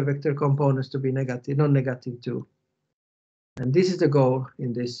feature vector components to be negative, non-negative too. And this is the goal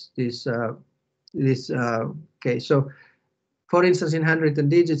in this case. So for instance, in handwritten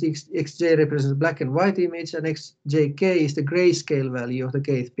digits, xj represents black and white image, and xjk is the grayscale value of the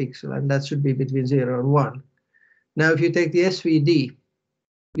kth pixel, and that should be between 0 and 1. Now, if you take the SVD,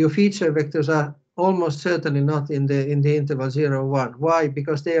 your feature vectors are almost certainly not in the interval 0, 1. Why?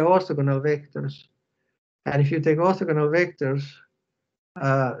 Because they are orthogonal vectors. And if you take orthogonal vectors,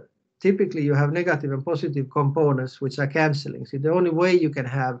 typically you have negative and positive components which are cancelling. So the only way you can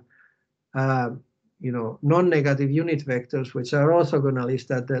have non-negative unit vectors which are orthogonal is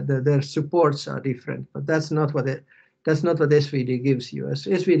that their supports are different. But that's not what SVD gives you.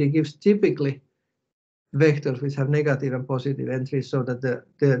 SVD gives typically vectors which have negative and positive entries so that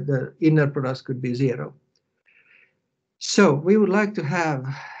the inner products could be 0. So we would like to have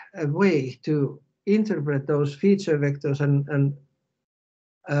a way to interpret those feature vectors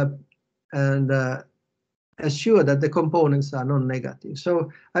and assure that the components are non-negative. So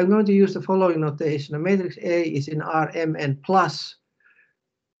I'm going to use the following notation. A matrix A is in Rmn plus.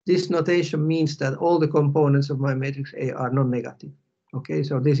 This notation means that all the components of my matrix A are non-negative. Okay,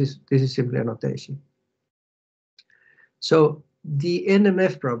 so this is simply a notation. So the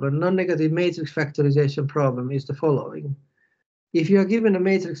NMF problem, non-negative matrix factorization problem, is the following. If you are given a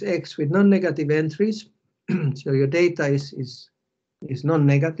matrix X with non-negative entries, so your data is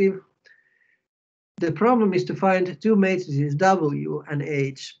non-negative, the problem is to find two matrices W and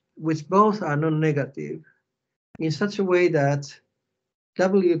H, which both are non-negative, in such a way that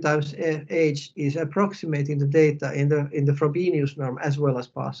W times H is approximating the data in the Frobenius norm as well as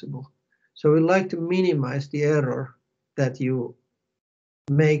possible. So we'd like to minimize the error that you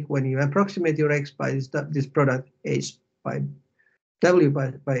make when you approximate your X by this product H by W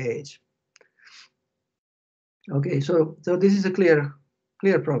by H. Okay, so this is a clear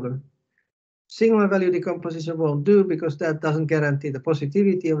problem. Signal value decomposition won't do because that doesn't guarantee the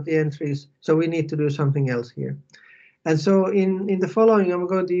positivity of the entries. So we need to do something else here. And so in the following, I'm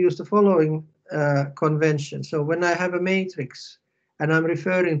going to use the following convention. So when I have a matrix and I'm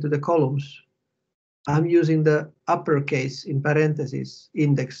referring to the columns, I'm using the uppercase in parentheses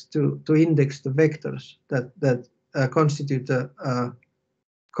index to index the vectors that constitute the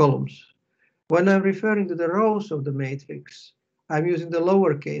columns. When I'm referring to the rows of the matrix, I'm using the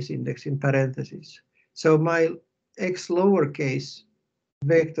lowercase index in parentheses. So my X lowercase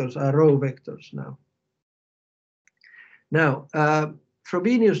vectors are row vectors now. Now,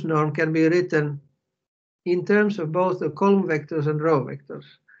 Frobenius norm can be written in terms of both the column vectors and row vectors.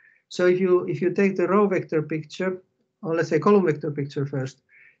 So if you take the row vector picture, or let's say column vector picture first.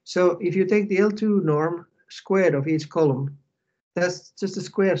 So if you take the L2 norm squared of each column, that's just a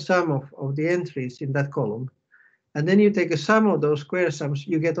square sum of the entries in that column. And then you take a sum of those square sums,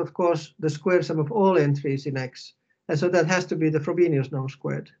 you get, of course, the square sum of all entries in X. And so that has to be the Frobenius norm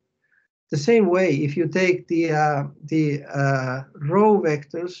squared. The same way, if you take the row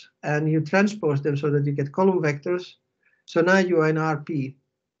vectors and you transpose them so that you get column vectors, so now you are in RP.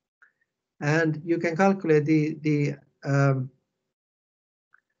 And you can calculate the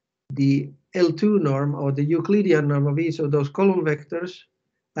the L2 norm or the Euclidean norm of each of those column vectors,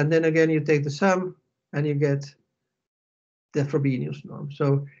 and then again you take the sum and you get the Frobenius norm.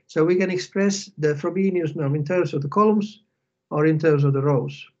 So we can express the Frobenius norm in terms of the columns or in terms of the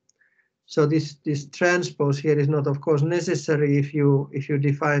rows. So this transpose here is not, of course, necessary if you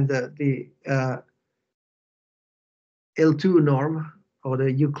define the L2 norm or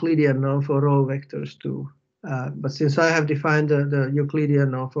the Euclidean norm for row vectors too. But since I have defined the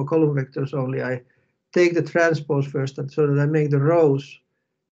Euclidean norm for column vectors only, I take the transpose first, so that I make the rows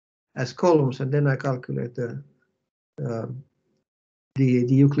as columns, and then I calculate the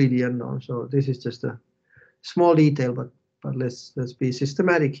Euclidean norm. So this is just a small detail, but let's be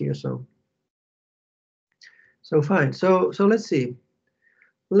systematic here. So fine. So let's see.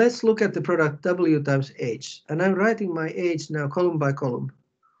 Let's look at the product W times H, and I'm writing my H now column by column.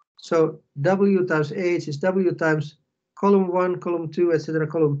 So W times H is W times column 1, column 2, etc.,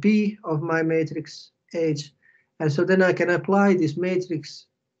 column P of my matrix H. And so then I can apply this matrix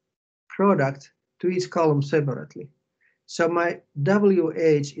product to each column separately. So my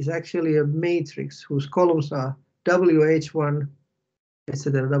WH is actually a matrix whose columns are WH1,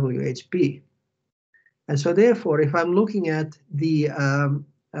 etc., WHP. And so therefore, if I'm looking at the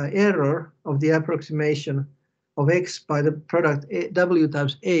error of the approximation of X by the product W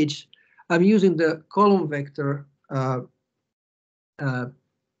times H, I'm using the column vector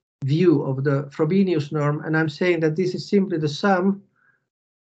view of the Frobenius norm, and I'm saying that this is simply the sum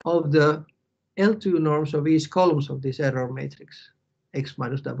of the L2 norms of each columns of this error matrix, X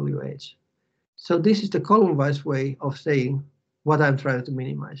minus WH. So this is the column-wise way of saying what I'm trying to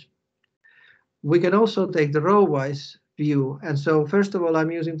minimize. We can also take the row-wise view, and so first of all,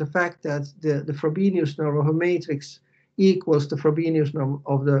 I'm using the fact that the Frobenius norm of a matrix equals the Frobenius norm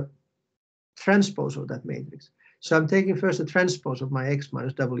of the transpose of that matrix. So I'm taking first the transpose of my X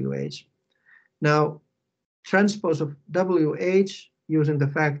minus WH. Now, transpose of WH, using the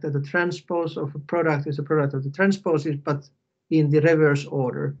fact that the transpose of a product is a product of the transposes, but in the reverse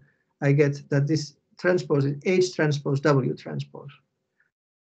order, I get that this transpose is H transpose W transpose.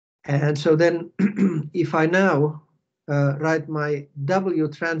 And so then if I now write my W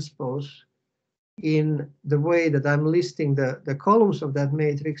transpose in the way that I'm listing the columns of that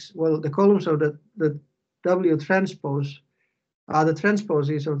matrix, well, the columns of the W transpose are the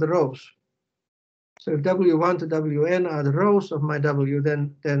transposes of the rows. So if W1 to Wn are the rows of my W,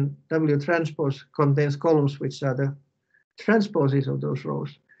 then W transpose contains columns which are the transposes of those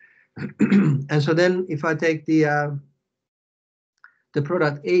rows. And so then if I take the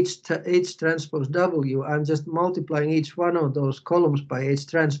product H transpose W, I'm just multiplying each one of those columns by H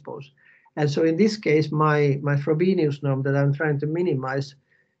transpose. And so in this case, my Frobenius norm that I'm trying to minimize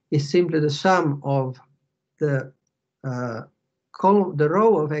is simply the sum of the column, the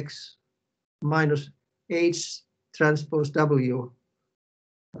row of X minus H transpose W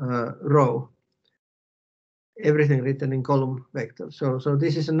row, everything written in column vector. So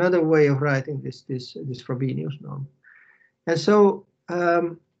this is another way of writing this Frobenius norm. And so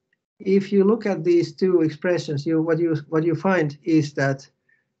if you look at these two expressions, what you find is that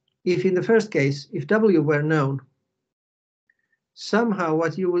if in the first case, if W were known, somehow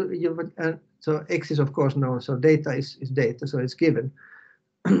what you would, so X is of course known, so data is data, so it's given,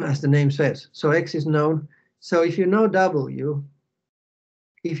 as the name says. So X is known. So if you know W,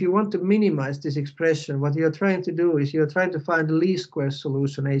 if you want to minimize this expression, what you're trying to do is you're trying to find the least square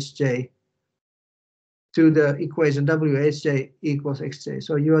solution Hj to the equation WHj equals Xj.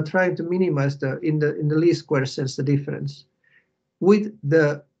 So you are trying to minimize in the least square sense the difference, with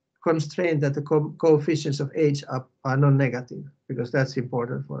the constraint that the coefficients of H are non-negative, because that's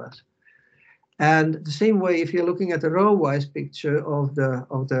important for us. And the same way, if you're looking at the row-wise picture of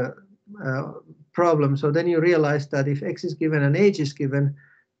the problem, so then you realize that if X is given and H is given,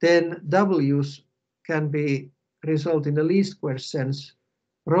 then W's can be resolved in the least square sense,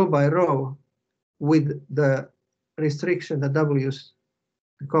 row by row, with the restriction that W's,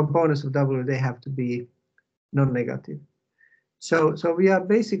 the components of W, they have to be non-negative. So we are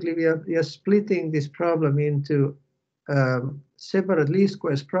basically we are splitting this problem into separate least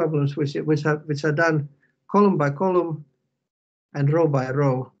squares problems, which are done column by column and row by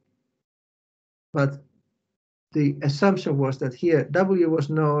row. But the assumption was that here W was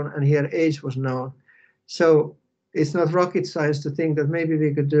known and here H was known. So it's not rocket science to think that maybe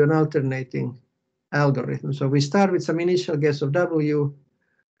we could do an alternating algorithm. So we start with some initial guess of W.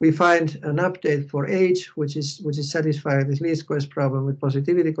 We find an update for H, which is satisfying this least squares problem with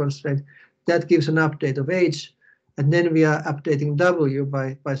positivity constraint. That gives an update of H, and then we are updating W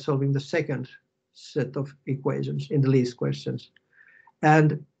by solving the second set of equations in the least squares sense.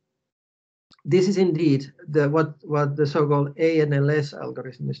 And this is indeed what the so-called ANLS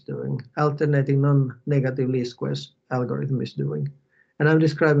algorithm is doing, alternating non-negative least squares algorithm is doing. And I'm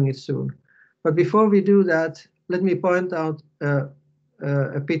describing it soon. But before we do that, let me point out a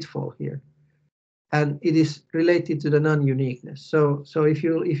pitfall here. And it is related to the non-uniqueness. So if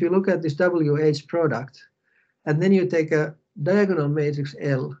you look at this WH product, and then you take a diagonal matrix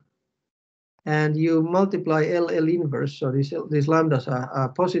L, and you multiply L inverse, so these lambdas are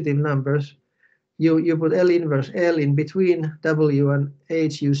positive numbers, you put L inverse L in between W and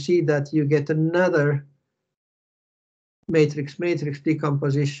H, you see that you get another matrix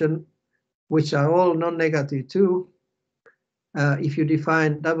decomposition, which are all non-negative too. If you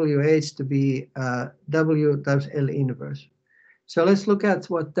define WH to be W times L inverse. So let's look at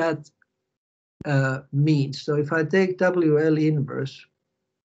what that means. So if I take WL inverse,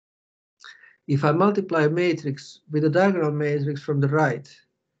 if I multiply a matrix with a diagonal matrix from the right,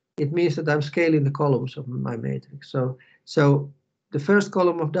 it means that I'm scaling the columns of my matrix. So the first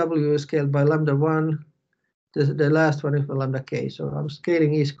column of W is scaled by lambda 1, the last one is by lambda k. So I'm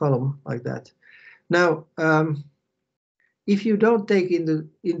scaling each column like that. Now, if you don't take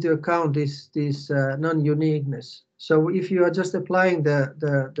into account this non-uniqueness, so if you are just applying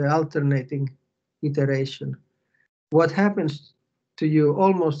the alternating iteration, what happens to you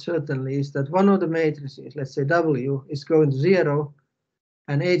almost certainly is that one of the matrices, let's say W, is going to 0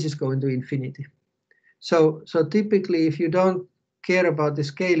 and H is going to infinity. So typically, if you don't care about the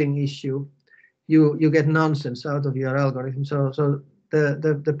scaling issue, you get nonsense out of your algorithm. So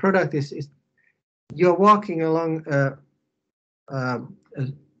the product is you're walking along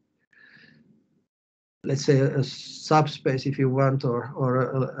let's say a subspace, if you want,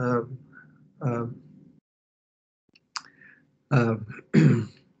 or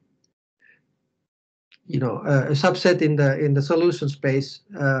you know, a subset in the solution space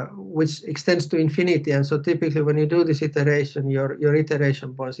which extends to infinity. And so typically when you do this iteration, your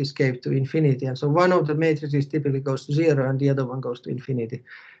iteration points escape to infinity. And so one of the matrices typically goes to 0 and the other one goes to infinity,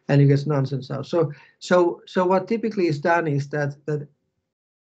 and you get nonsense out. So what typically is done is that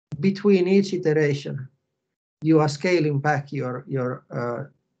between each iteration, you are scaling back your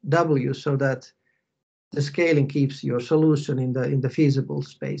W so that the scaling keeps your solution in the feasible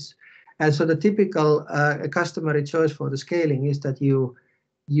space. And so the typical customary choice for the scaling is that you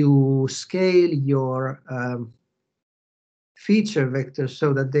scale your feature vectors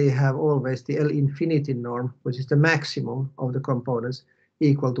so that they have always the L infinity norm, which is the maximum of the components,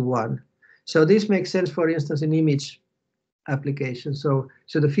 equal to 1. So this makes sense, for instance, in image application. So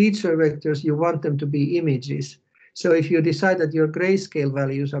the feature vectors, you want them to be images. So if you decide that your grayscale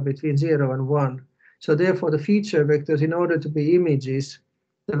values are between 0 and 1, so therefore the feature vectors, in order to be images,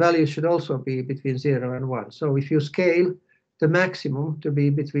 the values should also be between 0 and 1. So if you scale the maximum to be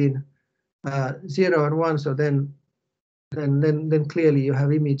between 0 and 1, so then clearly you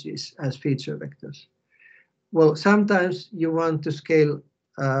have images as feature vectors. Well, sometimes you want to scale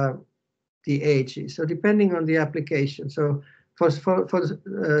the edges. So depending on the application. So for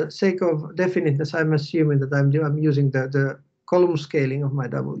the sake of definiteness, I'm assuming that I'm using the column scaling of my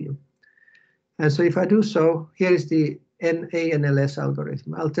W. And so if I do so, here is the ANLS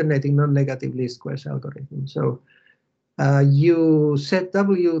algorithm, alternating non-negative least squares algorithm. So you set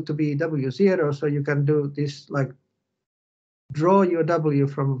W to be W0, so you can do this, like draw your W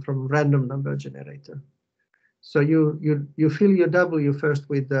from random number generator. So you fill your W first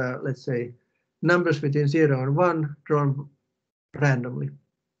with, let's say, numbers between 0 and 1 drawn randomly.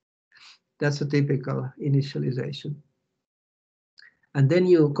 That's a typical initialization. And then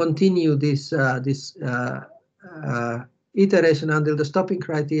you continue this iteration until the stopping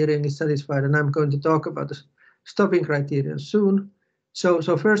criterion is satisfied. And I'm going to talk about the stopping criterion soon. So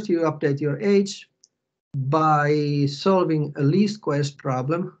first you update your H by solving a least squares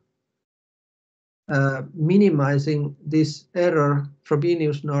problem, minimizing this error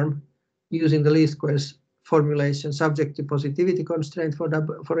Frobenius norm using the least squares formulation subject to positivity constraint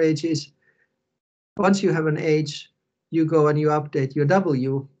for H's. Once you have an H, you go and you update your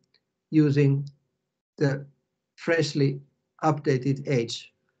W using the freshly updated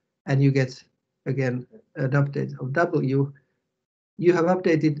H, and you get again an update of W. You have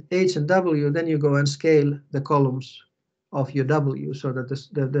updated H and W, then you go and scale the columns of your W so that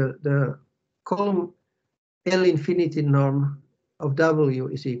the column L infinity norm of W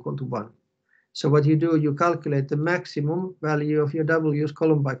is equal to 1. So what you do, you calculate the maximum value of your W's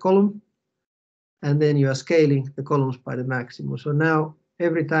column by column, and then you are scaling the columns by the maximum. So now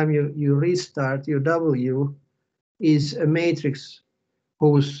every time you restart, your W is a matrix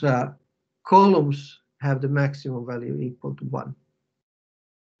whose columns have the maximum value equal to 1.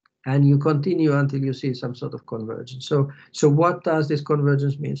 and you continue until you see some sort of convergence. So what does this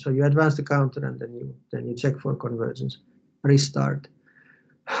convergence mean? So you advance the counter and then you check for convergence, restart.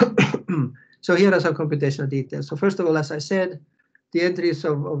 So here are some computational details. So first of all, as I said, the entries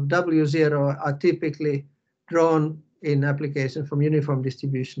of W0 are typically drawn in application from uniform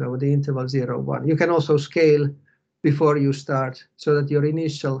distribution over the interval 0, 1. You can also scale before you start so that your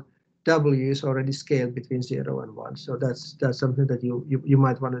initial W is already scaled between 0 and 1. So that's something that you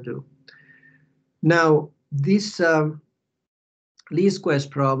might want to do. Now, this least squares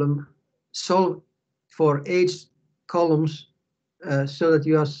problem solve for H columns so that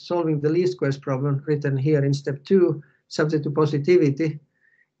you are solving the least squares problem written here in step 2, subject to positivity,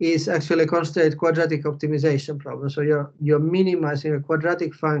 is actually a constrained quadratic optimization problem. So you're minimizing a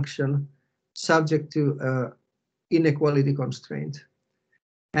quadratic function subject to inequality constraint.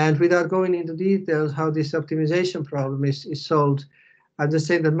 And without going into details how this optimization problem is solved, I'm just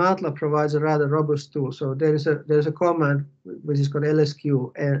saying that MATLAB provides a rather robust tool. So there's a command which is called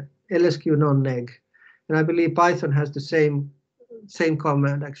LSQ non-neg, and I believe Python has the same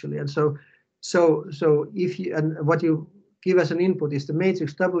command actually. And so if you, and what you give as an input is the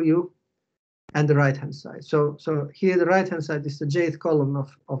matrix W and the right hand side. So here the right hand side is the jth column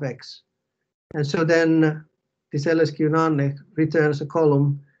of X, and so then this LSQ non-neg returns a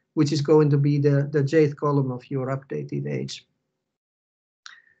column which is going to be the jth column of your updated H.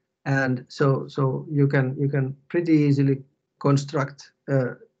 And so you can pretty easily construct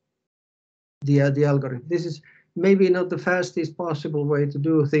the algorithm. This is maybe not the fastest possible way to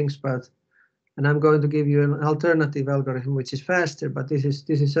do things, and I'm going to give you an alternative algorithm which is faster, but this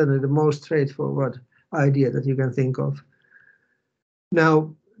is certainly the most straightforward idea that you can think of.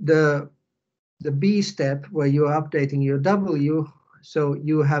 Now the B step where you are updating your W, so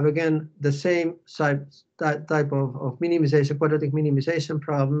you have again the same type of minimization, quadratic minimization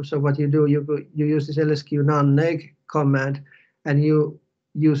problem. So what you do, you use this LSQ non-neg command, and you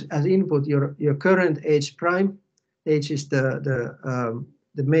use as input your current H prime. H is the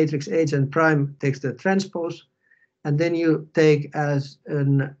matrix H, and prime takes the transpose, and then you take as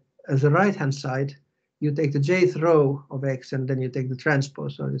a right hand side, you take the jth row of X, and then you take the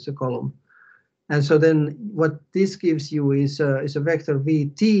transpose, so it's a column. And so then what this gives you is a vector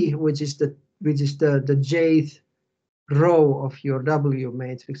VT, which is the jth row of your W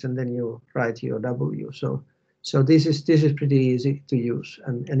matrix, and then you write your W. So this is pretty easy to use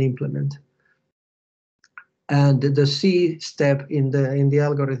and implement. And the C step in the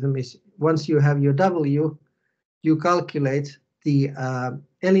algorithm is, once you have your W, you calculate the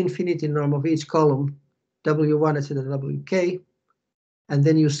L infinity norm of each column, W1, etc., WK, and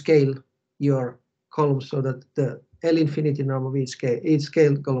then you scale your columns so that the L infinity norm of each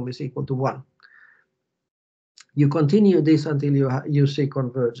scaled column is equal to 1. You continue this until you see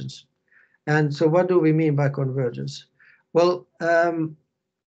convergence. And so what do we mean by convergence? Well,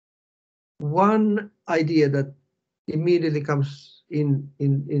 one idea that immediately comes in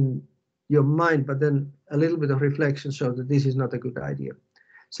your mind, but then a little bit of reflection shows that this is not a good idea.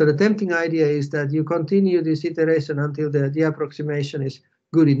 So the tempting idea is that you continue this iteration until the approximation is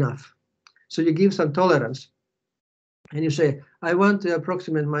good enough. So you give some tolerance, and you say, I want to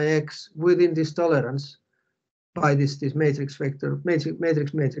approximate my X within this tolerance by this matrix vector,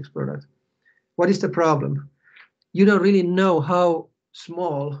 matrix product. What is the problem? You don't really know how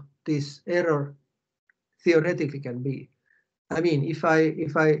small this error theoretically can be. I mean, if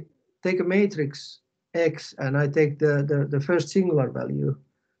I take a matrix X and I take the first singular value,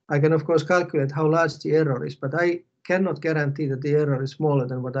 I can of course calculate how large the error is, but I cannot guarantee that the error is smaller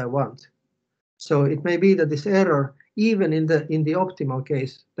than what I want. So it may be that this error, even in the optimal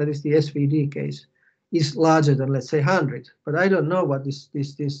case, that is the SVD case, is larger than, let's say, 100. But I don't know what this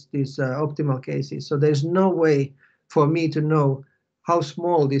optimal case is. So there's no way for me to know how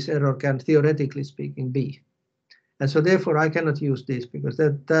small this error can, theoretically speaking, be. And so therefore I cannot use this, because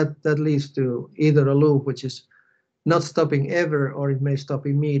that leads to either a loop which is not stopping ever, or it may stop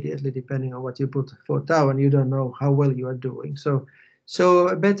immediately depending on what you put for tau, and you don't know how well you are doing. So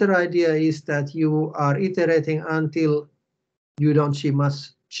a better idea is that you are iterating until you don't see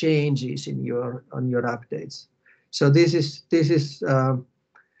much changes on your updates. So this is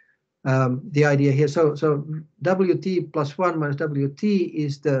the idea here. So WT plus 1 minus WT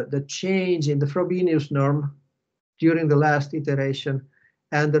is the change in the Frobenius norm during the last iteration,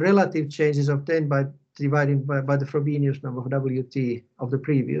 and the relative change is obtained by dividing by the Frobenius norm of WT of the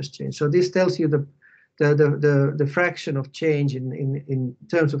previous change. So this tells you the fraction of change in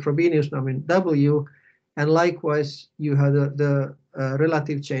terms of Frobenius norm in W, and likewise you have the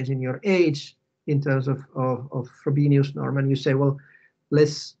relative change in your H in terms of Frobenius norm, and you say, well,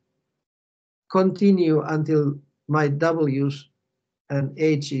 let's continue until my W's and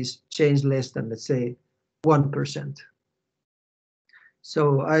H's change less than, let's say, 1%.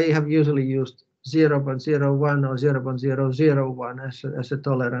 So I have usually used 0.01 or 0.001 as a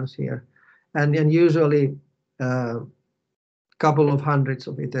tolerance here, and usually couple of hundreds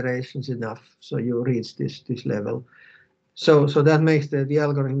of iterations enough, so you reach this level. So that makes the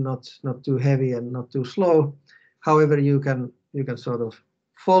algorithm not too heavy and not too slow. However, you can sort of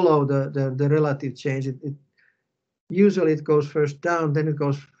follow the relative change. Usually it goes first down, then it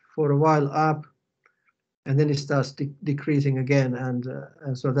goes for a while up, and then it starts decreasing again, and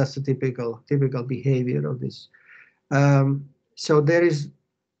so that's the typical behavior of this. So there is,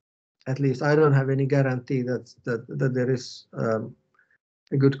 at least I don't have any guarantee that there is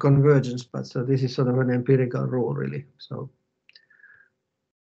a good convergence, but so this is sort of an empirical rule, really. So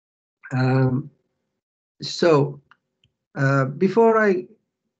before I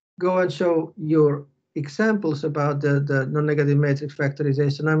go and show your examples about the non-negative matrix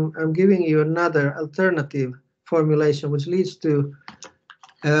factorization, I'm giving you another alternative formulation which leads to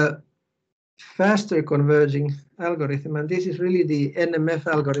faster converging algorithm, and this is really the NMF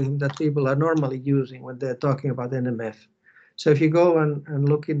algorithm that people are normally using when they're talking about NMF. So if you go and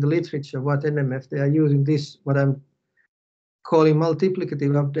look in the literature what NMF they are using, this what I'm calling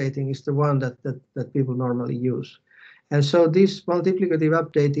multiplicative updating is the one that people normally use. And so this multiplicative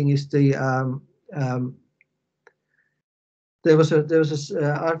updating is the there was an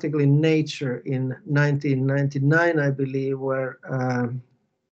article in Nature in 1999, I believe, where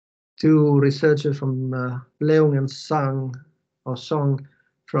two researchers from Leung and Song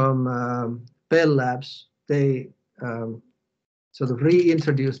from Bell Labs, they sort of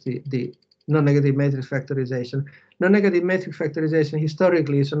reintroduced the non-negative matrix factorization. Non-negative matrix factorization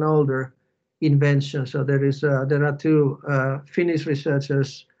historically is an older invention. So there are two Finnish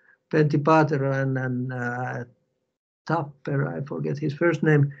researchers, Pentti Paatero and Tapper, I forget his first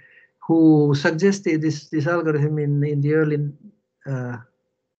name, who suggested this algorithm in the early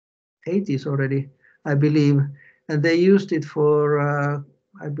 80s already, I believe, and they used it for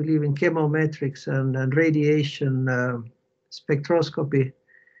I believe in chemometrics and radiation spectroscopy.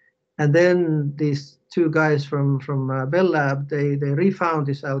 And then these two guys from Bell Lab, they refound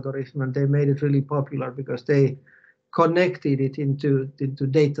this algorithm and they made it really popular because they connected it into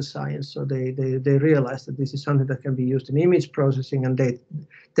data science. So they realized that this is something that can be used in image processing and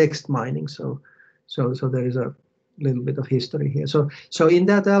text mining. So there is a little bit of history here. So in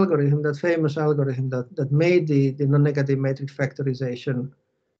that algorithm, that famous algorithm that made the non-negative matrix factorization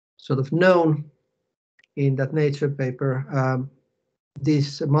sort of known in that Nature paper,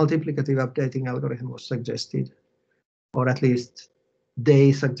 this multiplicative updating algorithm was suggested, or at least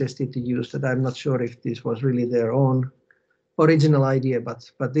they suggested to use that. I'm not sure if this was really their own original idea,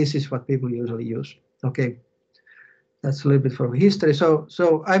 but this is what people usually use. Okay, that's a little bit from history.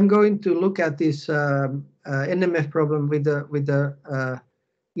 So I'm going to look at this NMF problem with the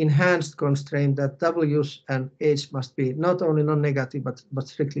enhanced constraint that W's and H must be not only non-negative but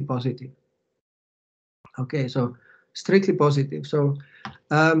strictly positive. Okay, so strictly positive. So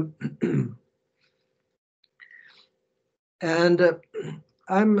and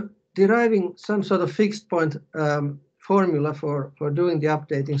I'm deriving some sort of fixed point formula for doing the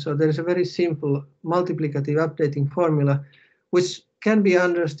updating. So there is a very simple multiplicative updating formula, which can be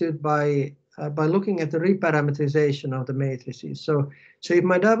understood by looking at the reparameterization of the matrices. So if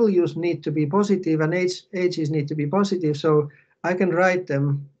my W's need to be positive and H's need to be positive, so I can write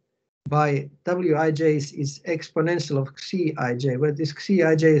them by Wij is exponential of Xij, where this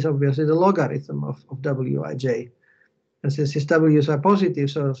Xij is obviously the logarithm of Wij. And since these W's are positive,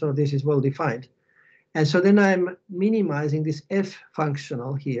 so this is well defined. And so then I'm minimizing this F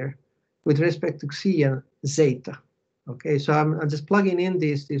functional here with respect to Xi and zeta. Okay, so I'm just plugging in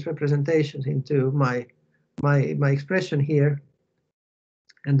these representations into my expression here.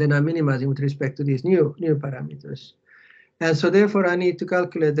 And then I'm minimizing with respect to these new parameters. And so therefore I need to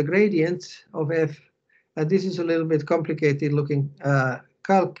calculate the gradient of F. And this is a little bit complicated looking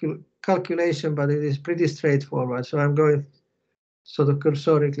calculation, but it is pretty straightforward. So I'm going sort of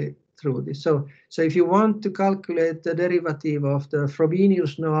cursorically through this. So if you want to calculate the derivative of the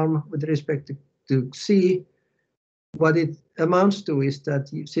Frobenius norm with respect to Xi, what it amounts to is that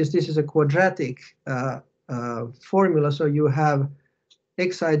since this is a quadratic formula, so you have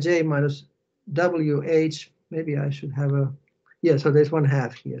Xij minus WH. Maybe I should have a, yeah, so there's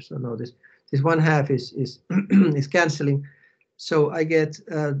 1/2 here. So no, this 1/2 is is canceling. So I get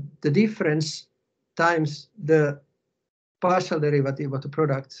the difference times the partial derivative of the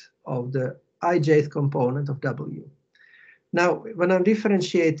product of the ijth component of W. Now, when I'm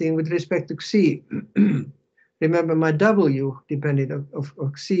differentiating with respect to Xi, remember my W depended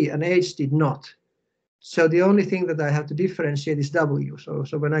on Xi and H did not. So the only thing that I have to differentiate is W. So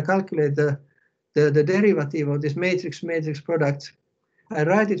when I calculate the derivative of this matrix product, I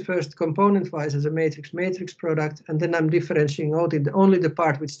write it first component-wise as a matrix product, and then I'm differentiating out only the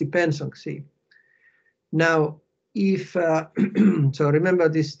part which depends on Xi. Now, if so, remember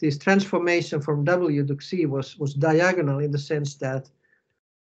this transformation from W to Xi was diagonal in the sense that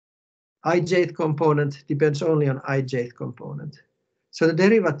ijth component depends only on ijth component. So the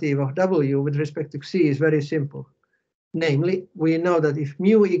derivative of W with respect to Xi is very simple. Namely, we know that if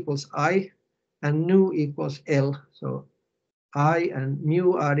mu equals I and nu equals L, so I and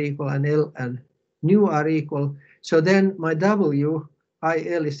mu are equal and L and nu are equal, so then my W,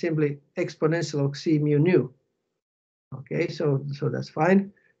 IL, is simply exponential of Xi mu nu. Okay, so that's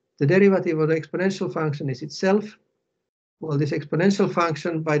fine. The derivative of the exponential function is itself. Well, this exponential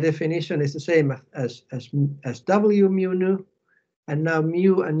function by definition is the same as W mu nu. And now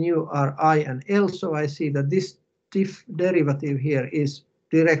mu and nu are I and L, so I see that this derivative here is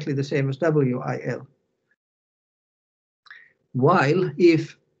directly the same as WIL. While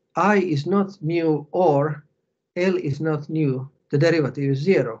if I is not mu or L is not nu, the derivative is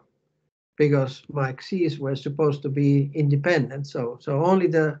 0, because my X's were supposed to be independent. So only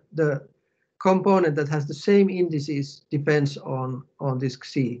the component that has the same indices depends on this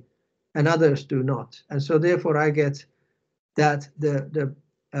Xi, and others do not. And so therefore I get that the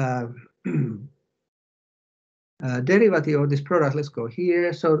derivative of this product, let's go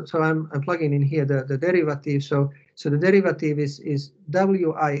here. So I'm plugging in here the derivative. So the derivative is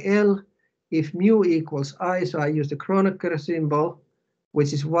WIL if mu equals I. So I use the Kronecker symbol,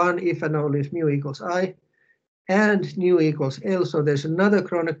 which is 1 if and only if mu equals I, and nu equals L. So there's another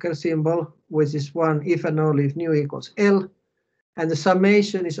Kronecker symbol, which is 1 if and only if nu equals L, and the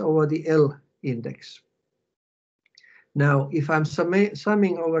summation is over the L index. Now, if I'm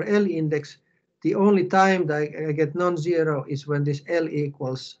summing over L index, the only time that I get non-zero is when this L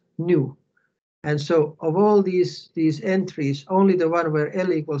equals nu. And so of all these entries, only the one where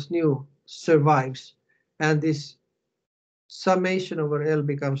L equals nu survives. And this summation over L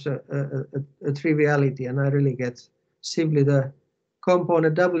becomes a triviality, and I really get simply the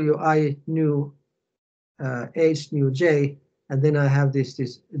component Wi nu H nu J, and then I have this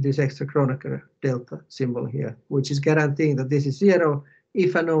extra Kronecker delta symbol here, which is guaranteeing that this is 0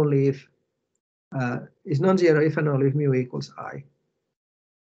 if and only if is non-zero if and only if mu equals I.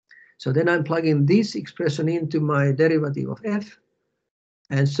 So then I'm plugging this expression into my derivative of f,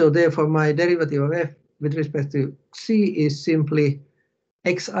 and so therefore my derivative of f with respect to Xi is simply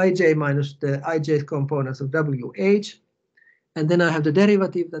xij minus the ijth components of wh. And then I have the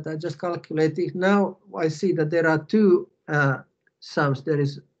derivative that I just calculated. Now I see that there are two sums. There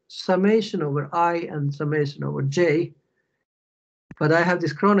is summation over I and summation over j. But I have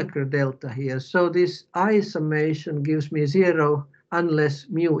this Kronecker delta here. So this I summation gives me 0 unless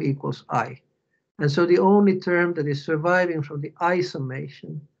mu equals I. And so the only term that is surviving from the I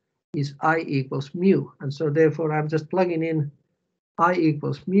summation is I equals mu. And so therefore I'm just plugging in I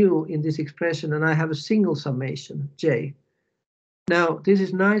equals mu in this expression, and I have a single summation, j. Now, this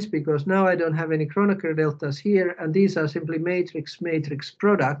is nice because now I don't have any Kronecker deltas here, and these are simply matrix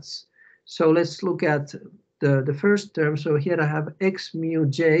products. So let's look at the first term. So here I have x mu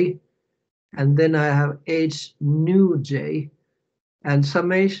j, and then I have h nu j, and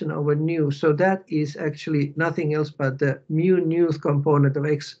summation over nu. So that is actually nothing else but the mu nuth component of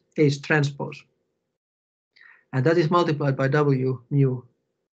x h transpose. And that is multiplied by w mu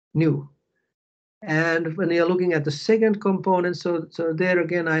nu. And when you're looking at the second component, so there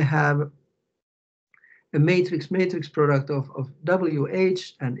again I have a matrix product of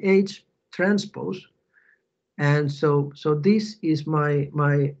WH and H transpose. And so this is my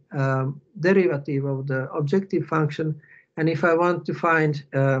derivative of the objective function. And if I want to find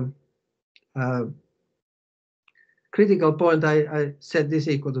critical point, I set this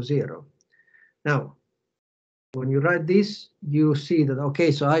equal to 0. Now, when you write this, you see that,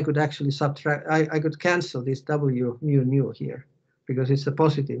 okay, so I could actually subtract, I could cancel this W mu nu here because it's a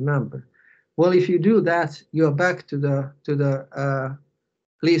positive number. Well, if you do that, you're back to the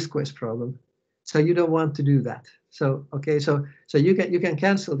least squares problem. So you don't want to do that. So okay, so you can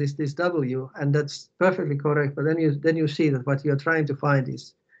cancel this W, and that's perfectly correct. But then you see that what you're trying to find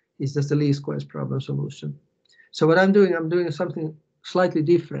is just the least squares problem solution. So what I'm doing something slightly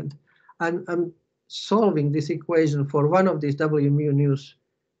different. I'm solving this equation for one of these W mu nu's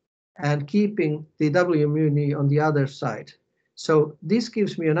and keeping the W mu nu on the other side. So this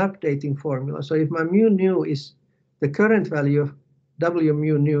gives me an updating formula. So if my mu nu is the current value of W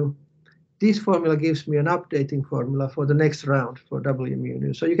mu nu, this formula gives me an updating formula for the next round for W mu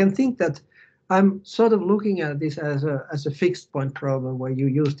nu. So you can think that I'm sort of looking at this as a fixed point problem where you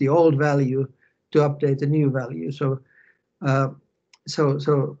use the old value to update the new value. So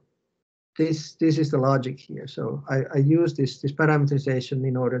this is the logic here. So I use this parameterization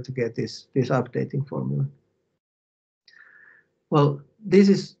in order to get this updating formula. Well, this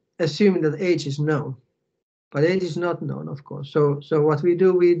is assuming that age is known, but age is not known, of course. So what we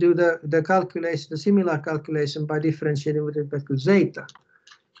do the calculation, the similar calculation by differentiating with respect to zeta,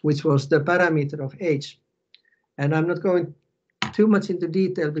 which was the parameter of age. And I'm not going too much into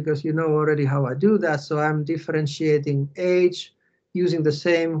detail because you know already how I do that. So I'm differentiating age using the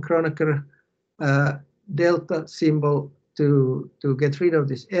same Kronecker delta symbol to get rid of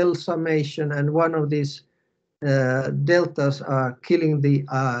this L summation, and one of these deltas are killing the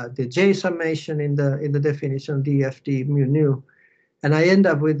J summation in the definition DFD mu nu, and I end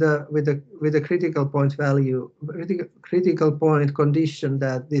up with a critical point value, critical point condition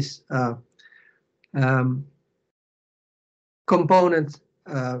that this component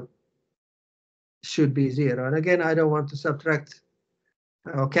should be 0. And again, I don't want to subtract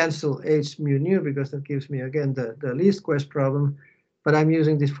or cancel h mu nu because that gives me again the least squares problem. But I'm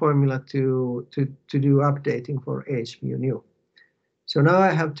using this formula to do updating for h mu nu. So now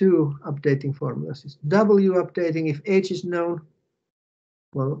I have two updating formulas. It's W updating if h is known.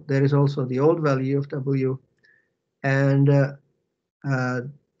 Well, there is also the old value of W, and the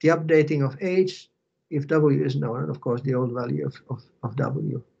updating of h if W is known, and of course the old value of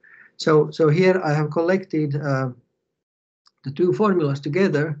W. So here I have collected the two formulas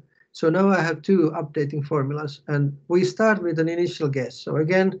together. So now I have two updating formulas, and we start with an initial guess. So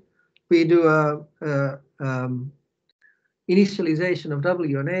again, we do a initialization of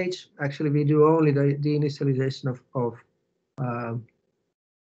W and H. Actually, we do only the initialization of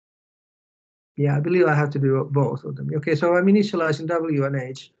yeah, I believe I have to do both of them. Okay, so I'm initializing W and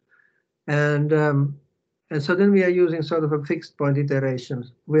H, and so then we are using sort of a fixed point iteration.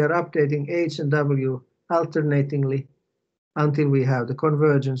 We are updating H and W alternatingly until we have the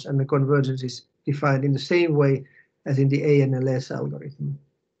convergence, and the convergence is defined in the same way as in the ANLS algorithm.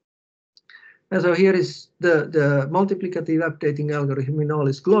 And so here is the multiplicative updating algorithm in all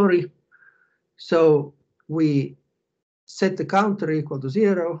its glory. So we set the counter equal to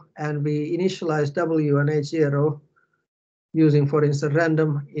 0, and we initialize W and H0 using, for instance,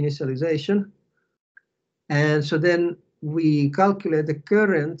 random initialization. And so then we calculate the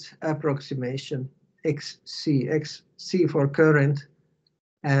current approximation, XC for current.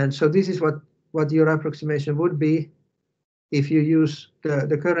 And so this is what your approximation would be if you use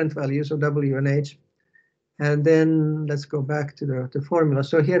the current values of W and H. And then let's go back to the formula.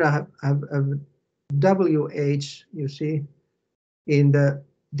 So here I have WH, you see, in the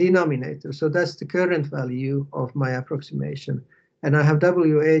denominator. So that's the current value of my approximation. And I have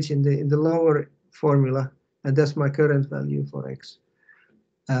WH in the lower formula, and that's my current value for X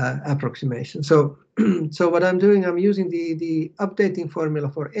approximation. So so what I'm doing, I'm using the updating formula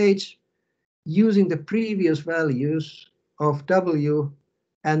for H, using the previous values of W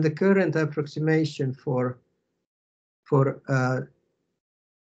and the current approximation for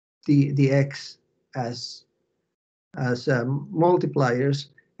the X as multipliers,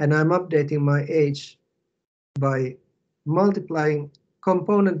 and I'm updating my H by multiplying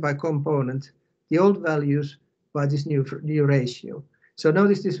component by component the old values by this new ratio. So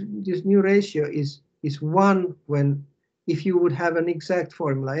notice this new ratio is 1 when, if you would have an exact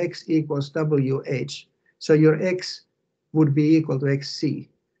formula, X equals WH, so your X would be equal to XC.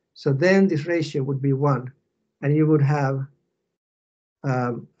 So then this ratio would be 1, and you would have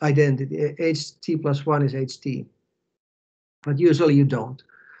identity. HT plus 1 is HT, but usually you don't.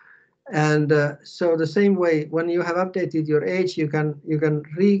 And so the same way, when you have updated your H, you can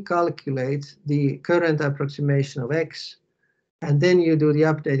recalculate the current approximation of X, and then you do the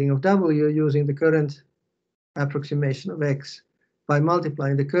updating of W using the current approximation of X by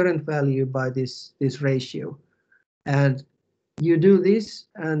multiplying the current value by this ratio. And you do this,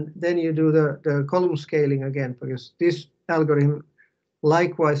 and then you do the column scaling again, because this algorithm,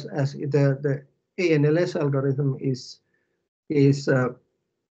 likewise as the ANLS algorithm, is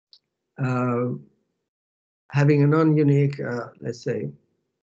having a non-unique, let's say,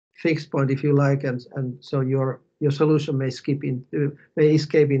 fixed point, if you like, and so your solution may escape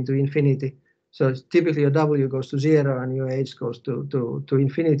into infinity. So typically your W goes to 0 and your H goes to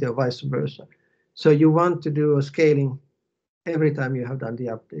infinity, or vice versa. So you want to do a scaling every time you have done the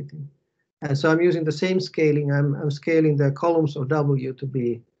updating. And so I'm using the same scaling. I'm scaling the columns of W to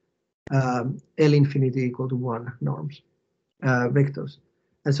be L infinity equal to 1 norms, vectors.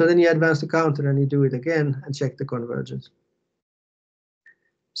 And so then you advance the counter and you do it again and check the convergence.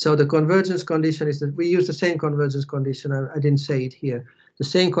 So the convergence condition is that we use the same convergence condition. I didn't say it here. The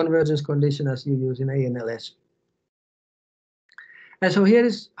same convergence condition as you use in ANLS. And so here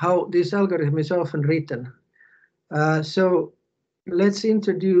is how this algorithm is often written. So let's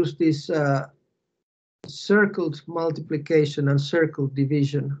introduce this circled multiplication and circled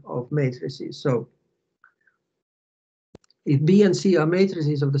division of matrices. So if B and C are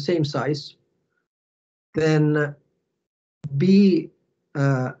matrices of the same size, then B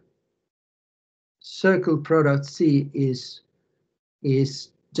circled product C is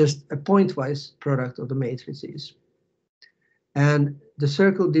just a pointwise product of the matrices. And the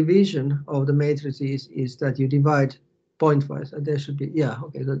circle division of the matrices is that you divide pointwise, and there should be, yeah,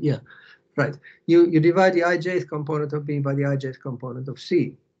 okay, so, yeah, right. You divide the ijth component of B by the ijth component of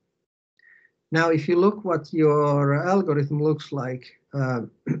C. Now, if you look what your algorithm looks like,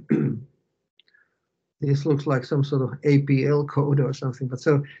 this looks like some sort of APL code or something. But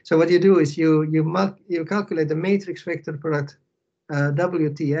so what you do is you calculate the matrix vector product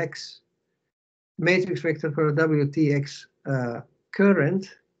WTX, matrix vector product WTX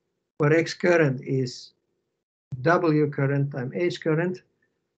current, where X current is W current times H current,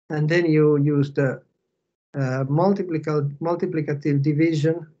 and then you use the multiplicative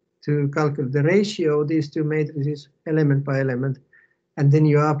division to calculate the ratio of these two matrices element by element, and then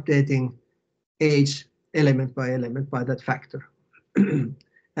you're updating H element by element by that factor. And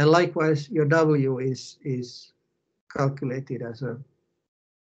likewise, your W is calculated as a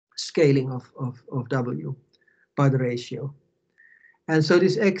scaling of W by the ratio. And so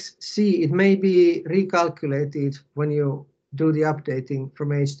this XC, it may be recalculated when you do the updating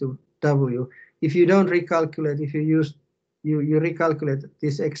from H to W. If you don't recalculate, if you use you recalculate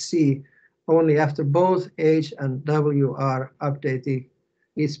this XC only after both H and W are updated,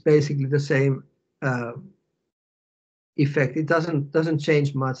 it's basically the same effect. It doesn't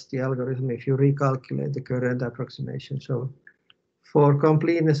change much the algorithm if you recalculate the current approximation. So for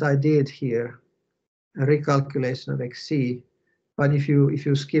completeness, I did here a recalculation of XC, but if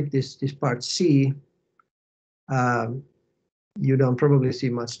you skip this part C, you don't probably see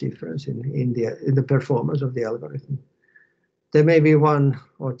much difference in the performance of the algorithm. There may be 1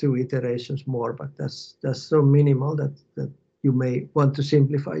 or 2 iterations more, but that's so minimal that you may want to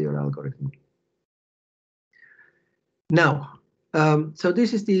simplify your algorithm. Now, so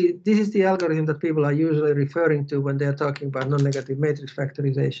this is the algorithm that people are usually referring to when they are talking about non-negative matrix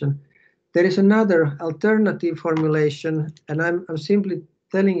factorization. There is another alternative formulation, and I'm simply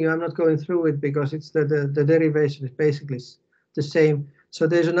telling you, I'm not going through it because it's the derivation is basically the same. So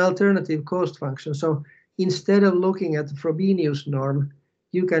there's an alternative cost function. So instead of looking at the Frobenius norm,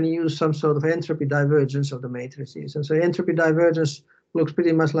 you can use some sort of entropy divergence of the matrices. And so entropy divergence looks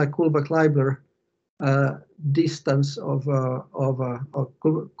pretty much like Kullback-Leibler distance of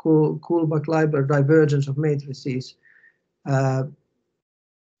Kullback-Leibler divergence of matrices.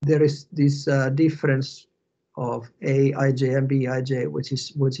 There is this difference of Aij and Bij, which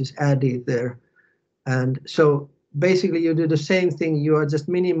is added there, and so basically you do the same thing. You are just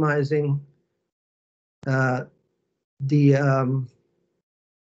minimizing the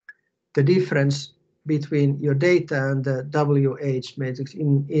difference between your data and the WH matrix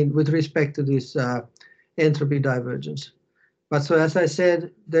with respect to this entropy divergence. But so as I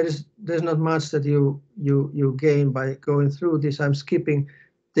said, there's not much that you gain by going through this. I'm skipping.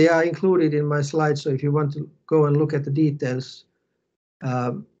 They are included in my slides, so if you want to go and look at the details,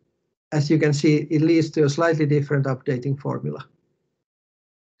 as you can see, it leads to a slightly different updating formula.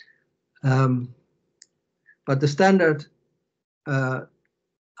 But the standard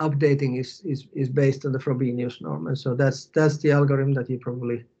updating is based on the Frobenius norm, and so that's the algorithm that you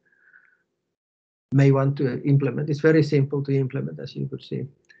probably may want to implement. It's very simple to implement, as you could see.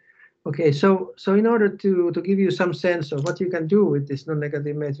 Okay, so in order to give you some sense of what you can do with this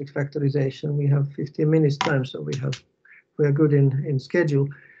non-negative matrix factorization, we have 15 minutes time, so we are good in schedule.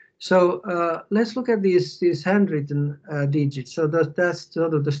 So let's look at these handwritten digits. So that's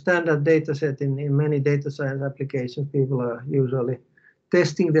sort of the standard data set in many data science applications. People are usually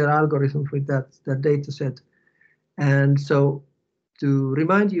testing their algorithms with that data set. And so to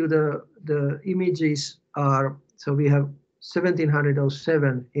remind you, the images are, so we have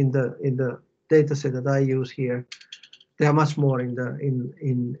 1707 in the data set that I use here. There are much more in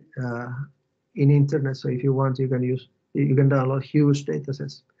internet. So if you want, you can download huge data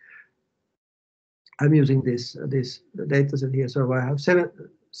sets. I'm using this data set here. So I have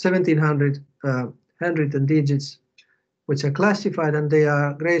 1700 handwritten digits, which are classified, and they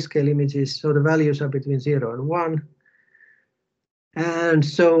are grayscale images, so the values are between 0 and 1. And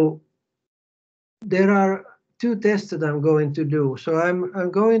so there are two tests that I'm going to do. So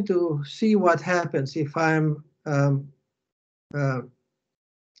I'm going to see what happens if I'm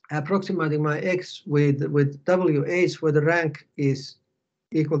approximating my x with WH, where the rank is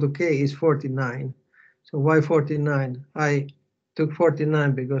equal to k is 49. So why 49? I took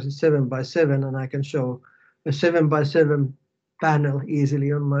 49 because it's 7 by 7, and I can show a 7 by 7 panel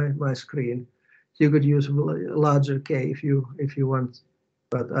easily on my screen. You could use a larger k if you want,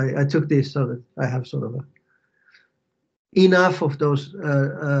 but I took this so that I have sort of enough of those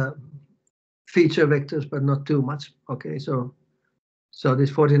feature vectors, but not too much. Okay, so this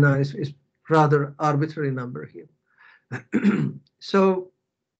 49 is rather arbitrary number here. So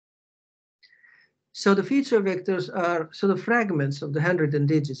the feature vectors are sort of fragments of the handwritten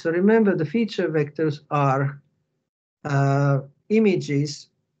digits. So remember, the feature vectors are images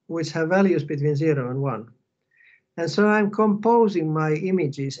which have values between 0 and 1. And so I'm composing my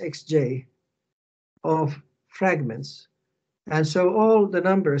images, xj, of fragments. And so all the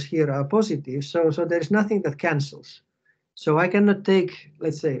numbers here are positive, so there's nothing that cancels. So I cannot take,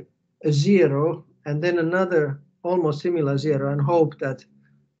 let's say, a 0 and then another almost similar 0 and hope that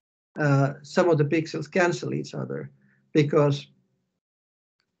some of the pixels cancel each other, because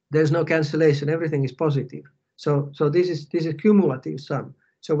there's no cancellation, everything is positive. So this is cumulative sum.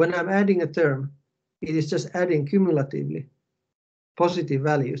 So when I'm adding a term, it is just adding cumulatively positive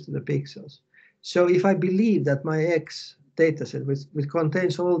values to the pixels. So if I believe that my X dataset, which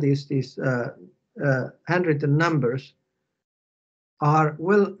contains all these handwritten numbers, are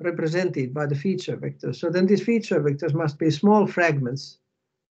well represented by the feature vectors, so then these feature vectors must be small fragments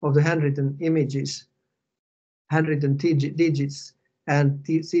of the handwritten images, handwritten digits, and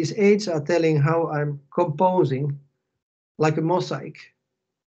these H's are telling how I'm composing, like a mosaic,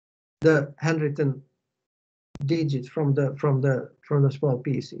 the handwritten digits from the small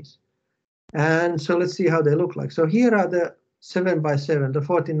pieces. And so let's see how they look like. So here are the 7 by 7, the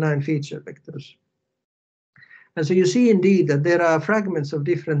 49 feature vectors. And so you see indeed that there are fragments of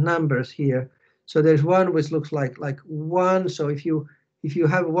different numbers here. So there's one which looks like 1. So if you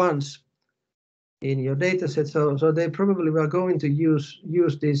have ones in your data set, so they probably were going to use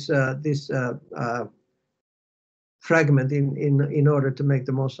this fragment in order to make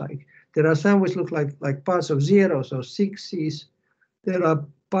the mosaic. There are some which look like parts of zeros or sixes. There are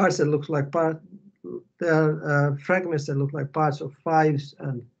parts that look like there are fragments that look like parts of 5s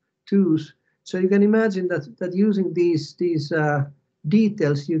and 2s. So you can imagine that using these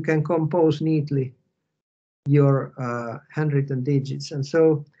details, you can compose neatly your handwritten digits. And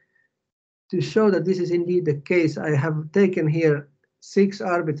so to show that this is indeed the case, I have taken here 3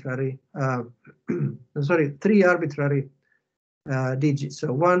 arbitrary digits,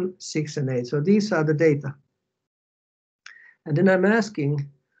 so 1, 6, and 8. So these are the data. And then I'm asking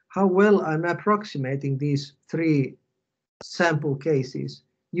how well I'm approximating these 3 sample cases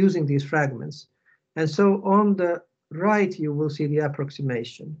using these fragments. And so on the right, you will see the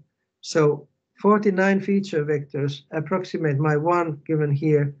approximation. So 49 feature vectors approximate my 1 given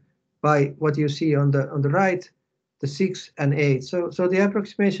here by what you see on the right, the 6 and 8. So the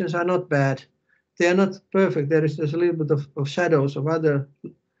approximations are not bad. They are not perfect. There's a little bit of shadows of other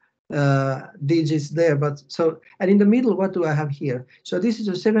digits there, but and in the middle, what do I have here? So this is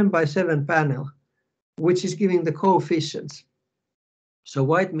a 7 by 7 panel, which is giving the coefficients. So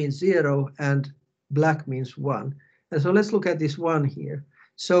white means 0 and black means 1. And so let's look at this 1 here.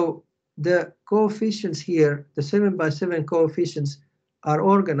 So the coefficients here, the 7 by 7 coefficients, are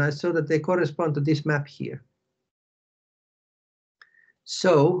organized so that they correspond to this map here.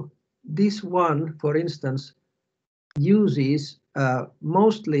 So this one, for instance, uses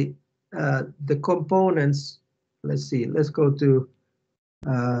mostly the components. Let's see, let's go to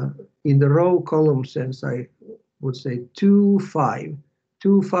in the row column sense, I would say 2, 5.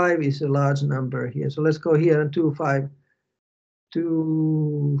 2, 5 is a large number here. So let's go here and 2, 5.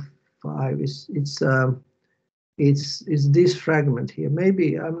 2, 5 it's this fragment here.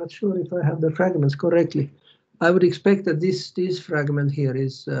 Maybe I'm not sure if I have the fragments correctly. I would expect that this fragment here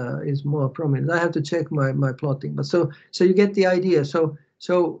is more prominent. I have to check my plotting, but so you get the idea. So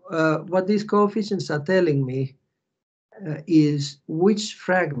what these coefficients are telling me is which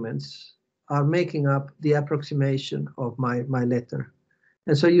fragments are making up the approximation of my letter.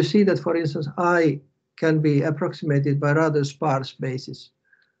 And so you see that, for instance, I can be approximated by rather sparse basis,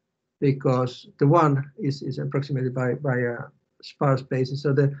 because the 1 is approximated by a sparse basis.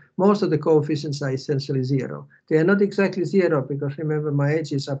 So most of the coefficients are essentially 0. They are not exactly 0 because remember my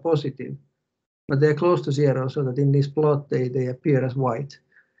edges are positive but they're close to 0, so that in this plot they appear as white.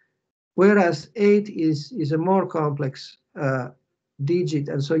 Whereas 8 is a more complex digit,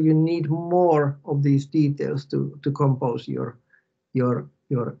 and so you need more of these details to compose your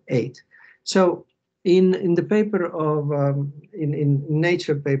 8. So in the paper of in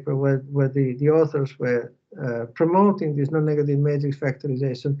Nature paper where the authors were promoting this non-negative matrix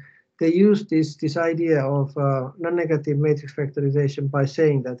factorization, they used this idea of non-negative matrix factorization by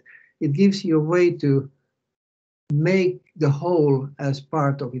saying that it gives you a way to make the whole as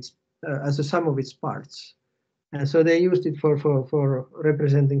part of its as a sum of its parts. And so they used it for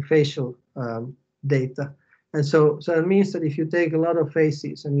representing facial data. And so it means that if you take a lot of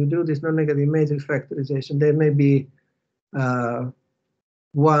faces and you do this non-negative matrix factorization, there may be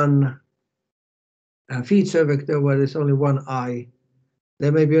one feature vector where there's only one eye.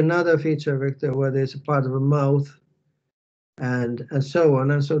 There may be another feature vector where there's a part of a mouth, and so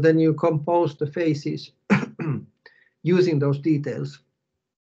on. And so then you compose the faces using those details.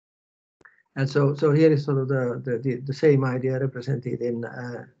 And so here is sort of the same idea represented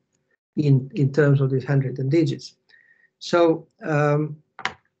in terms of these handwritten digits. So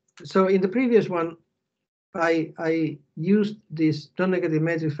so in the previous one, I used this non-negative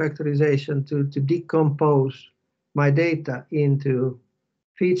matrix factorization to decompose my data into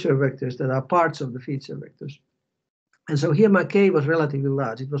feature vectors that are parts of the feature vectors. And so here my K was relatively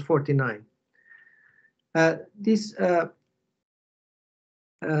large, it was 49. This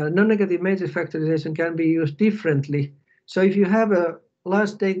non-negative matrix factorization can be used differently. So if you have a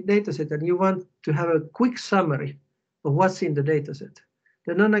large data set and you want to have a quick summary of what's in the data set,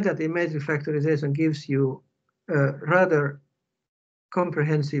 the non-negative matrix factorization gives you a rather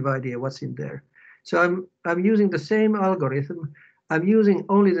comprehensive idea what's in there. So I'm using the same algorithm. I'm using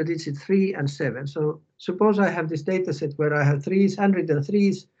only the digit 3 and 7. So suppose I have this data set where I have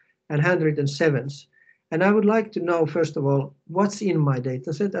 103s and 107s. And I would like to know, first of all, what's in my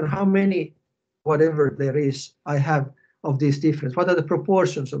data set and how many, whatever there is, I have of these different, what are the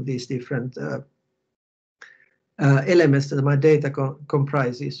proportions of these different elements that my data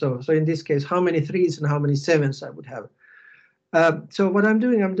comprises. So in this case, how many 3s and how many 7s I would have. So what I'm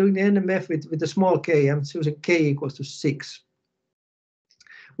doing the NMF with a small k. I'm choosing k equals to 6.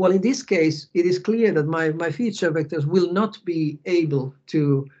 Well, in this case, it is clear that my feature vectors will not be able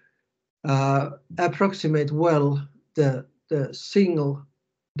to approximate well the single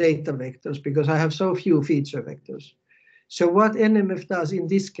data vectors because I have so few feature vectors. So what NMF does in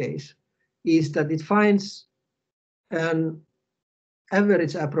this case is that it finds an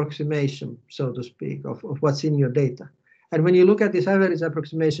average approximation, so to speak, of what's in your data. And when you look at this average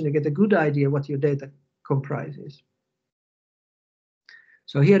approximation, you get a good idea what your data comprises.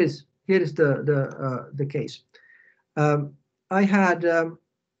 So here is the case. I had a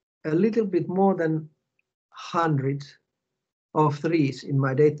little bit more than 100 of 3s in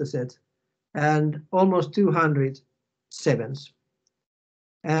my data set and almost 200 7s.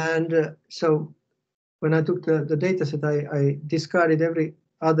 And so when I took the data set, I discarded every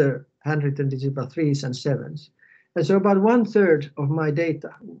other handwritten digit but 3s and 7s. And so about 1/3 of my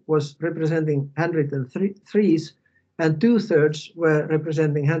data was representing handwritten 3s and 2/3 were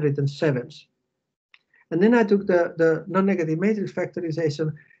representing handwritten 7s. And then I took the non-negative matrix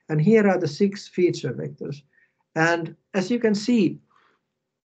factorization, and here are the 6 feature vectors. And as you can see,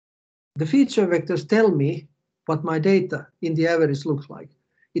 the feature vectors tell me what my data in the average looks like.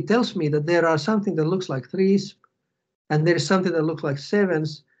 It tells me that there are something that looks like 3s, and there is something that looks like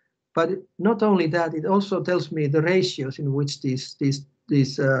 7s. But not only that, it also tells me the ratios in which these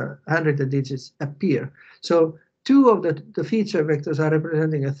handwritten digits appear. So 2 of the feature vectors are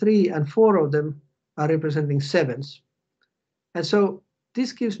representing a 3, and 4 of them are representing 7s. And so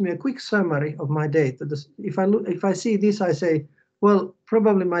this gives me a quick summary of my data. If I see this, I say, well,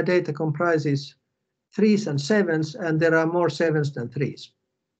 probably my data comprises 3s and 7s, and there are more 7s than 3s.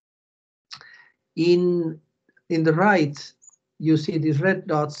 In the right, you see these red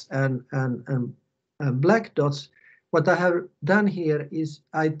dots and black dots. What I have done here is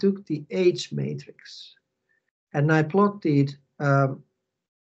I took the age matrix and I plotted.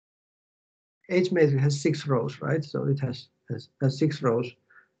 Age matrix has 6 rows, right? So it has 6 rows,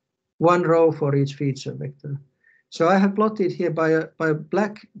 1 row for each feature vector. So I have plotted here by a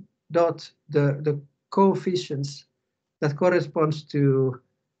black dot the coefficients that correspond to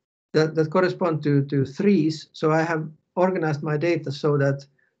 3s. So I have organized my data so that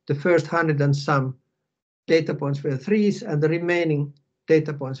the first 100 and some data points were 3s and the remaining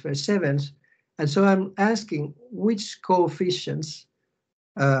data points were 7s. And so I'm asking which coefficients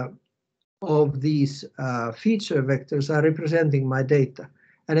of these feature vectors are representing my data.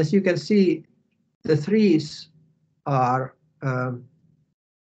 And as you can see, the threes are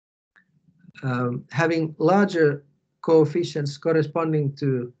having larger coefficients corresponding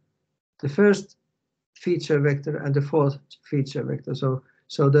to the first feature vector and the fourth feature vector. So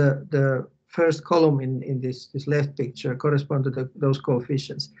the first column in this left picture correspond to those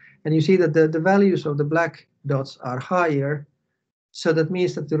coefficients. And you see that the values of the black dots are higher. So that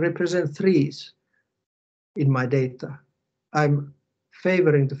means that to represent threes in my data, I'm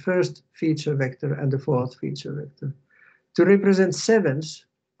favoring the first feature vector and the fourth feature vector. To represent sevens,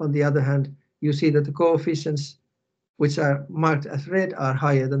 on the other hand, you see that the coefficients which are marked as red are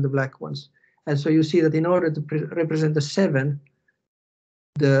higher than the black ones. And so you see that in order to represent the 7,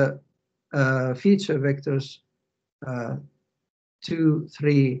 the feature vectors 2,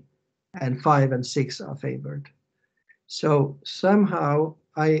 3, and 5 and 6 are favored. So somehow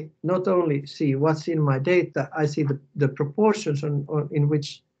I not only see what's in my data, I see the proportions in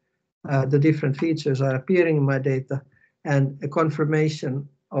which the different features are appearing in my data, and a confirmation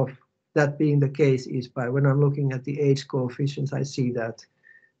of that being the case is by when I'm looking at the age coefficients, I see that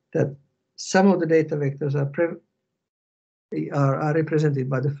some of the data vectors are represented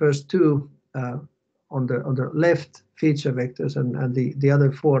by the first 2 on the left feature vectors, and the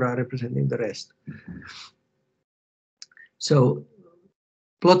other 4 are representing the rest. So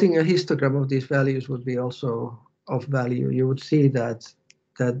plotting a histogram of these values would be also of value. You would see that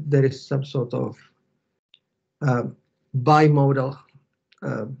there is some sort of bimodal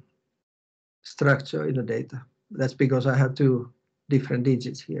structure in the data. That's because I have 2 different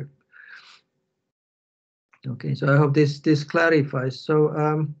digits here. Okay, so I hope this clarifies.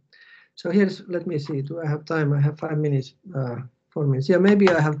 So so here's, let me see, do I have time? I have 5 minutes, 4 minutes. Yeah, maybe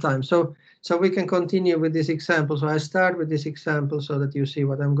I have time. So we can continue with this example. So I start with this example so that you see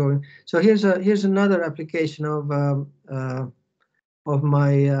what I'm going. So here's another application of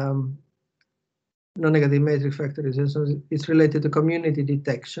my non-negative matrix factorization. It's related to community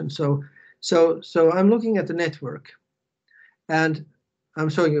detection. So I'm looking at the network, and I'm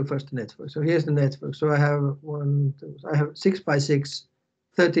showing you first the network. So here's the network. So I have 6 by 6,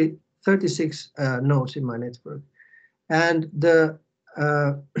 36 nodes in my network, and the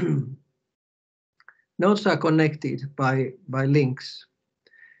nodes are connected by links,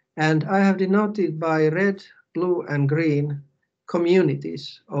 and I have denoted by red, blue, and green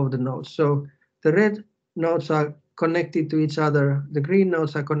communities of the nodes. So the red nodes are connected to each other, the green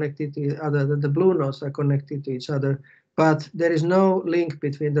nodes are connected to each other, the blue nodes are connected to each other, but there is no link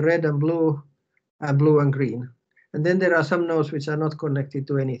between the red and blue and green. And then there are some nodes which are not connected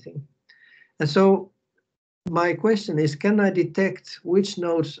to anything. And so my question is, can I detect which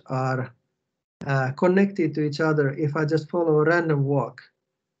nodes are connected to each other if I just follow a random walk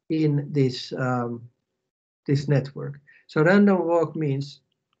in this this network? So random walk means,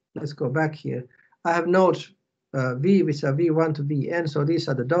 let's go back here. I have nodes V, which are V1 to Vn, so these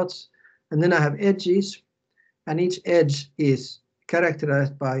are the dots. And then I have edges, and each edge is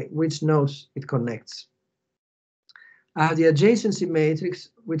characterized by which nodes it connects. I have the adjacency matrix,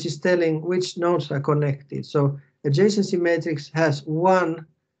 which is telling which nodes are connected. So adjacency matrix has 1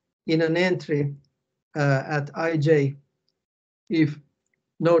 in an entry at ij if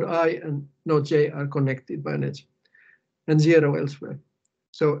node I and node j are connected by an edge, and 0 elsewhere.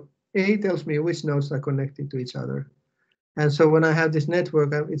 So A tells me which nodes are connected to each other. And so when I have this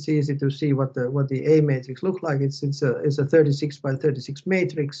network, it's easy to see what the A matrix looks like. It's a 36 by 36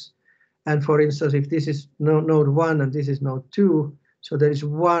 matrix. And for instance, if this is node 1 and this is node 2, so there is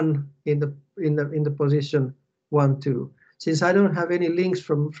 1 in the position 1, 2. Since I don't have any links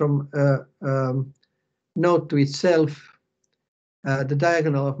from node to itself, the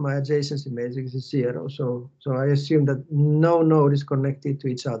diagonal of my adjacency matrix is 0. So I assume that no node is connected to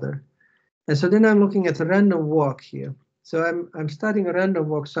each other. And so then I'm looking at a random walk here. So I'm starting a random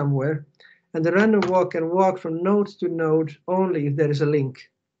walk somewhere, and the random walk can walk from node to node only if there is a link.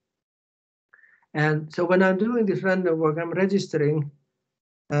 And so when I'm doing this random walk, I'm registering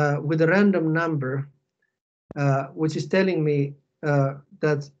with a random number, which is telling me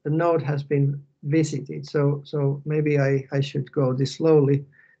that the node has been visited. So maybe I should go this slowly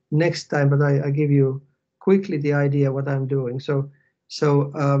next time, but I give you quickly the idea what I'm doing. So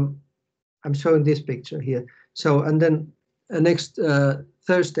I'm showing this picture here. So, and then next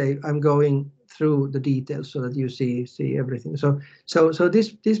Thursday, I'm going through the details so that you see everything. So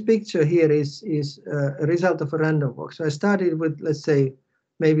this picture here is a result of a random walk. So I started with, let's say,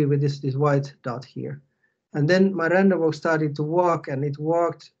 maybe with this white dot here. And then my random walk started to walk, and it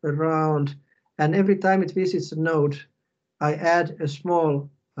walked around. And every time it visits a node, I add a small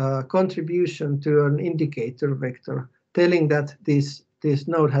contribution to an indicator vector telling that this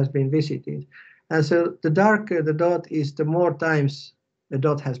node has been visited. And so the darker the dot is, the more times the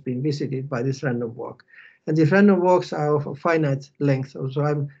dot has been visited by this random walk. And these random walks are of a finite length. So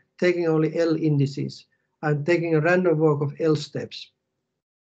I'm taking only L indices. I'm taking a random walk of L steps.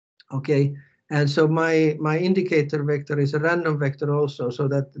 Okay, and so my indicator vector is a random vector also, so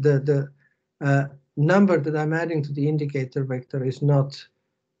that the number that I'm adding to the indicator vector is not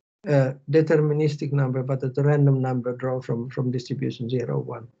a deterministic number, but a random number drawn from distribution 0,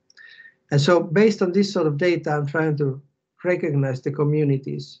 1. And so based on this sort of data, I'm trying to recognize the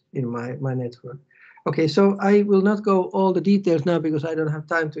communities in my network. Okay, so I will not go all the details now because I don't have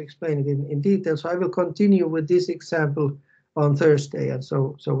time to explain it in detail. So I will continue with this example on Thursday. And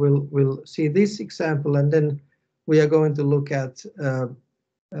so we'll see this example, and then we are going to look at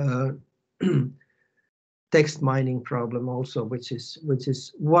text mining problem also, which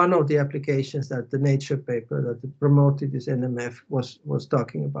is one of the applications that the Nature paper that promoted this NMF was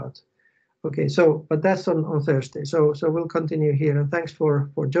talking about. Okay, so but that's on Thursday. So we'll continue here, and thanks for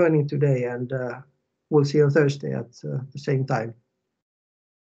joining today, and we'll see you on Thursday at the same time.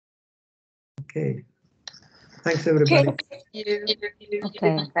 Okay, thanks everybody.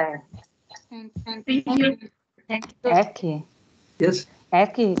 Okay. Thank you. Erkki. Yes.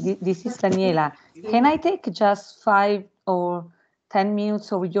 Erkki, this is Daniela. Can I take just 5 or 10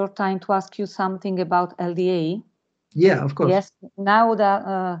 minutes of your time to ask you something about LDA? Yeah, of course. Yes. Now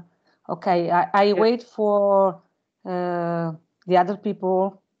that okay, I wait for the other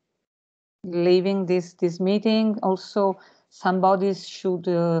people leaving this meeting. Also, somebody should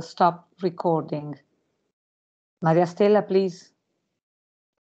stop recording. Maria Stella, please.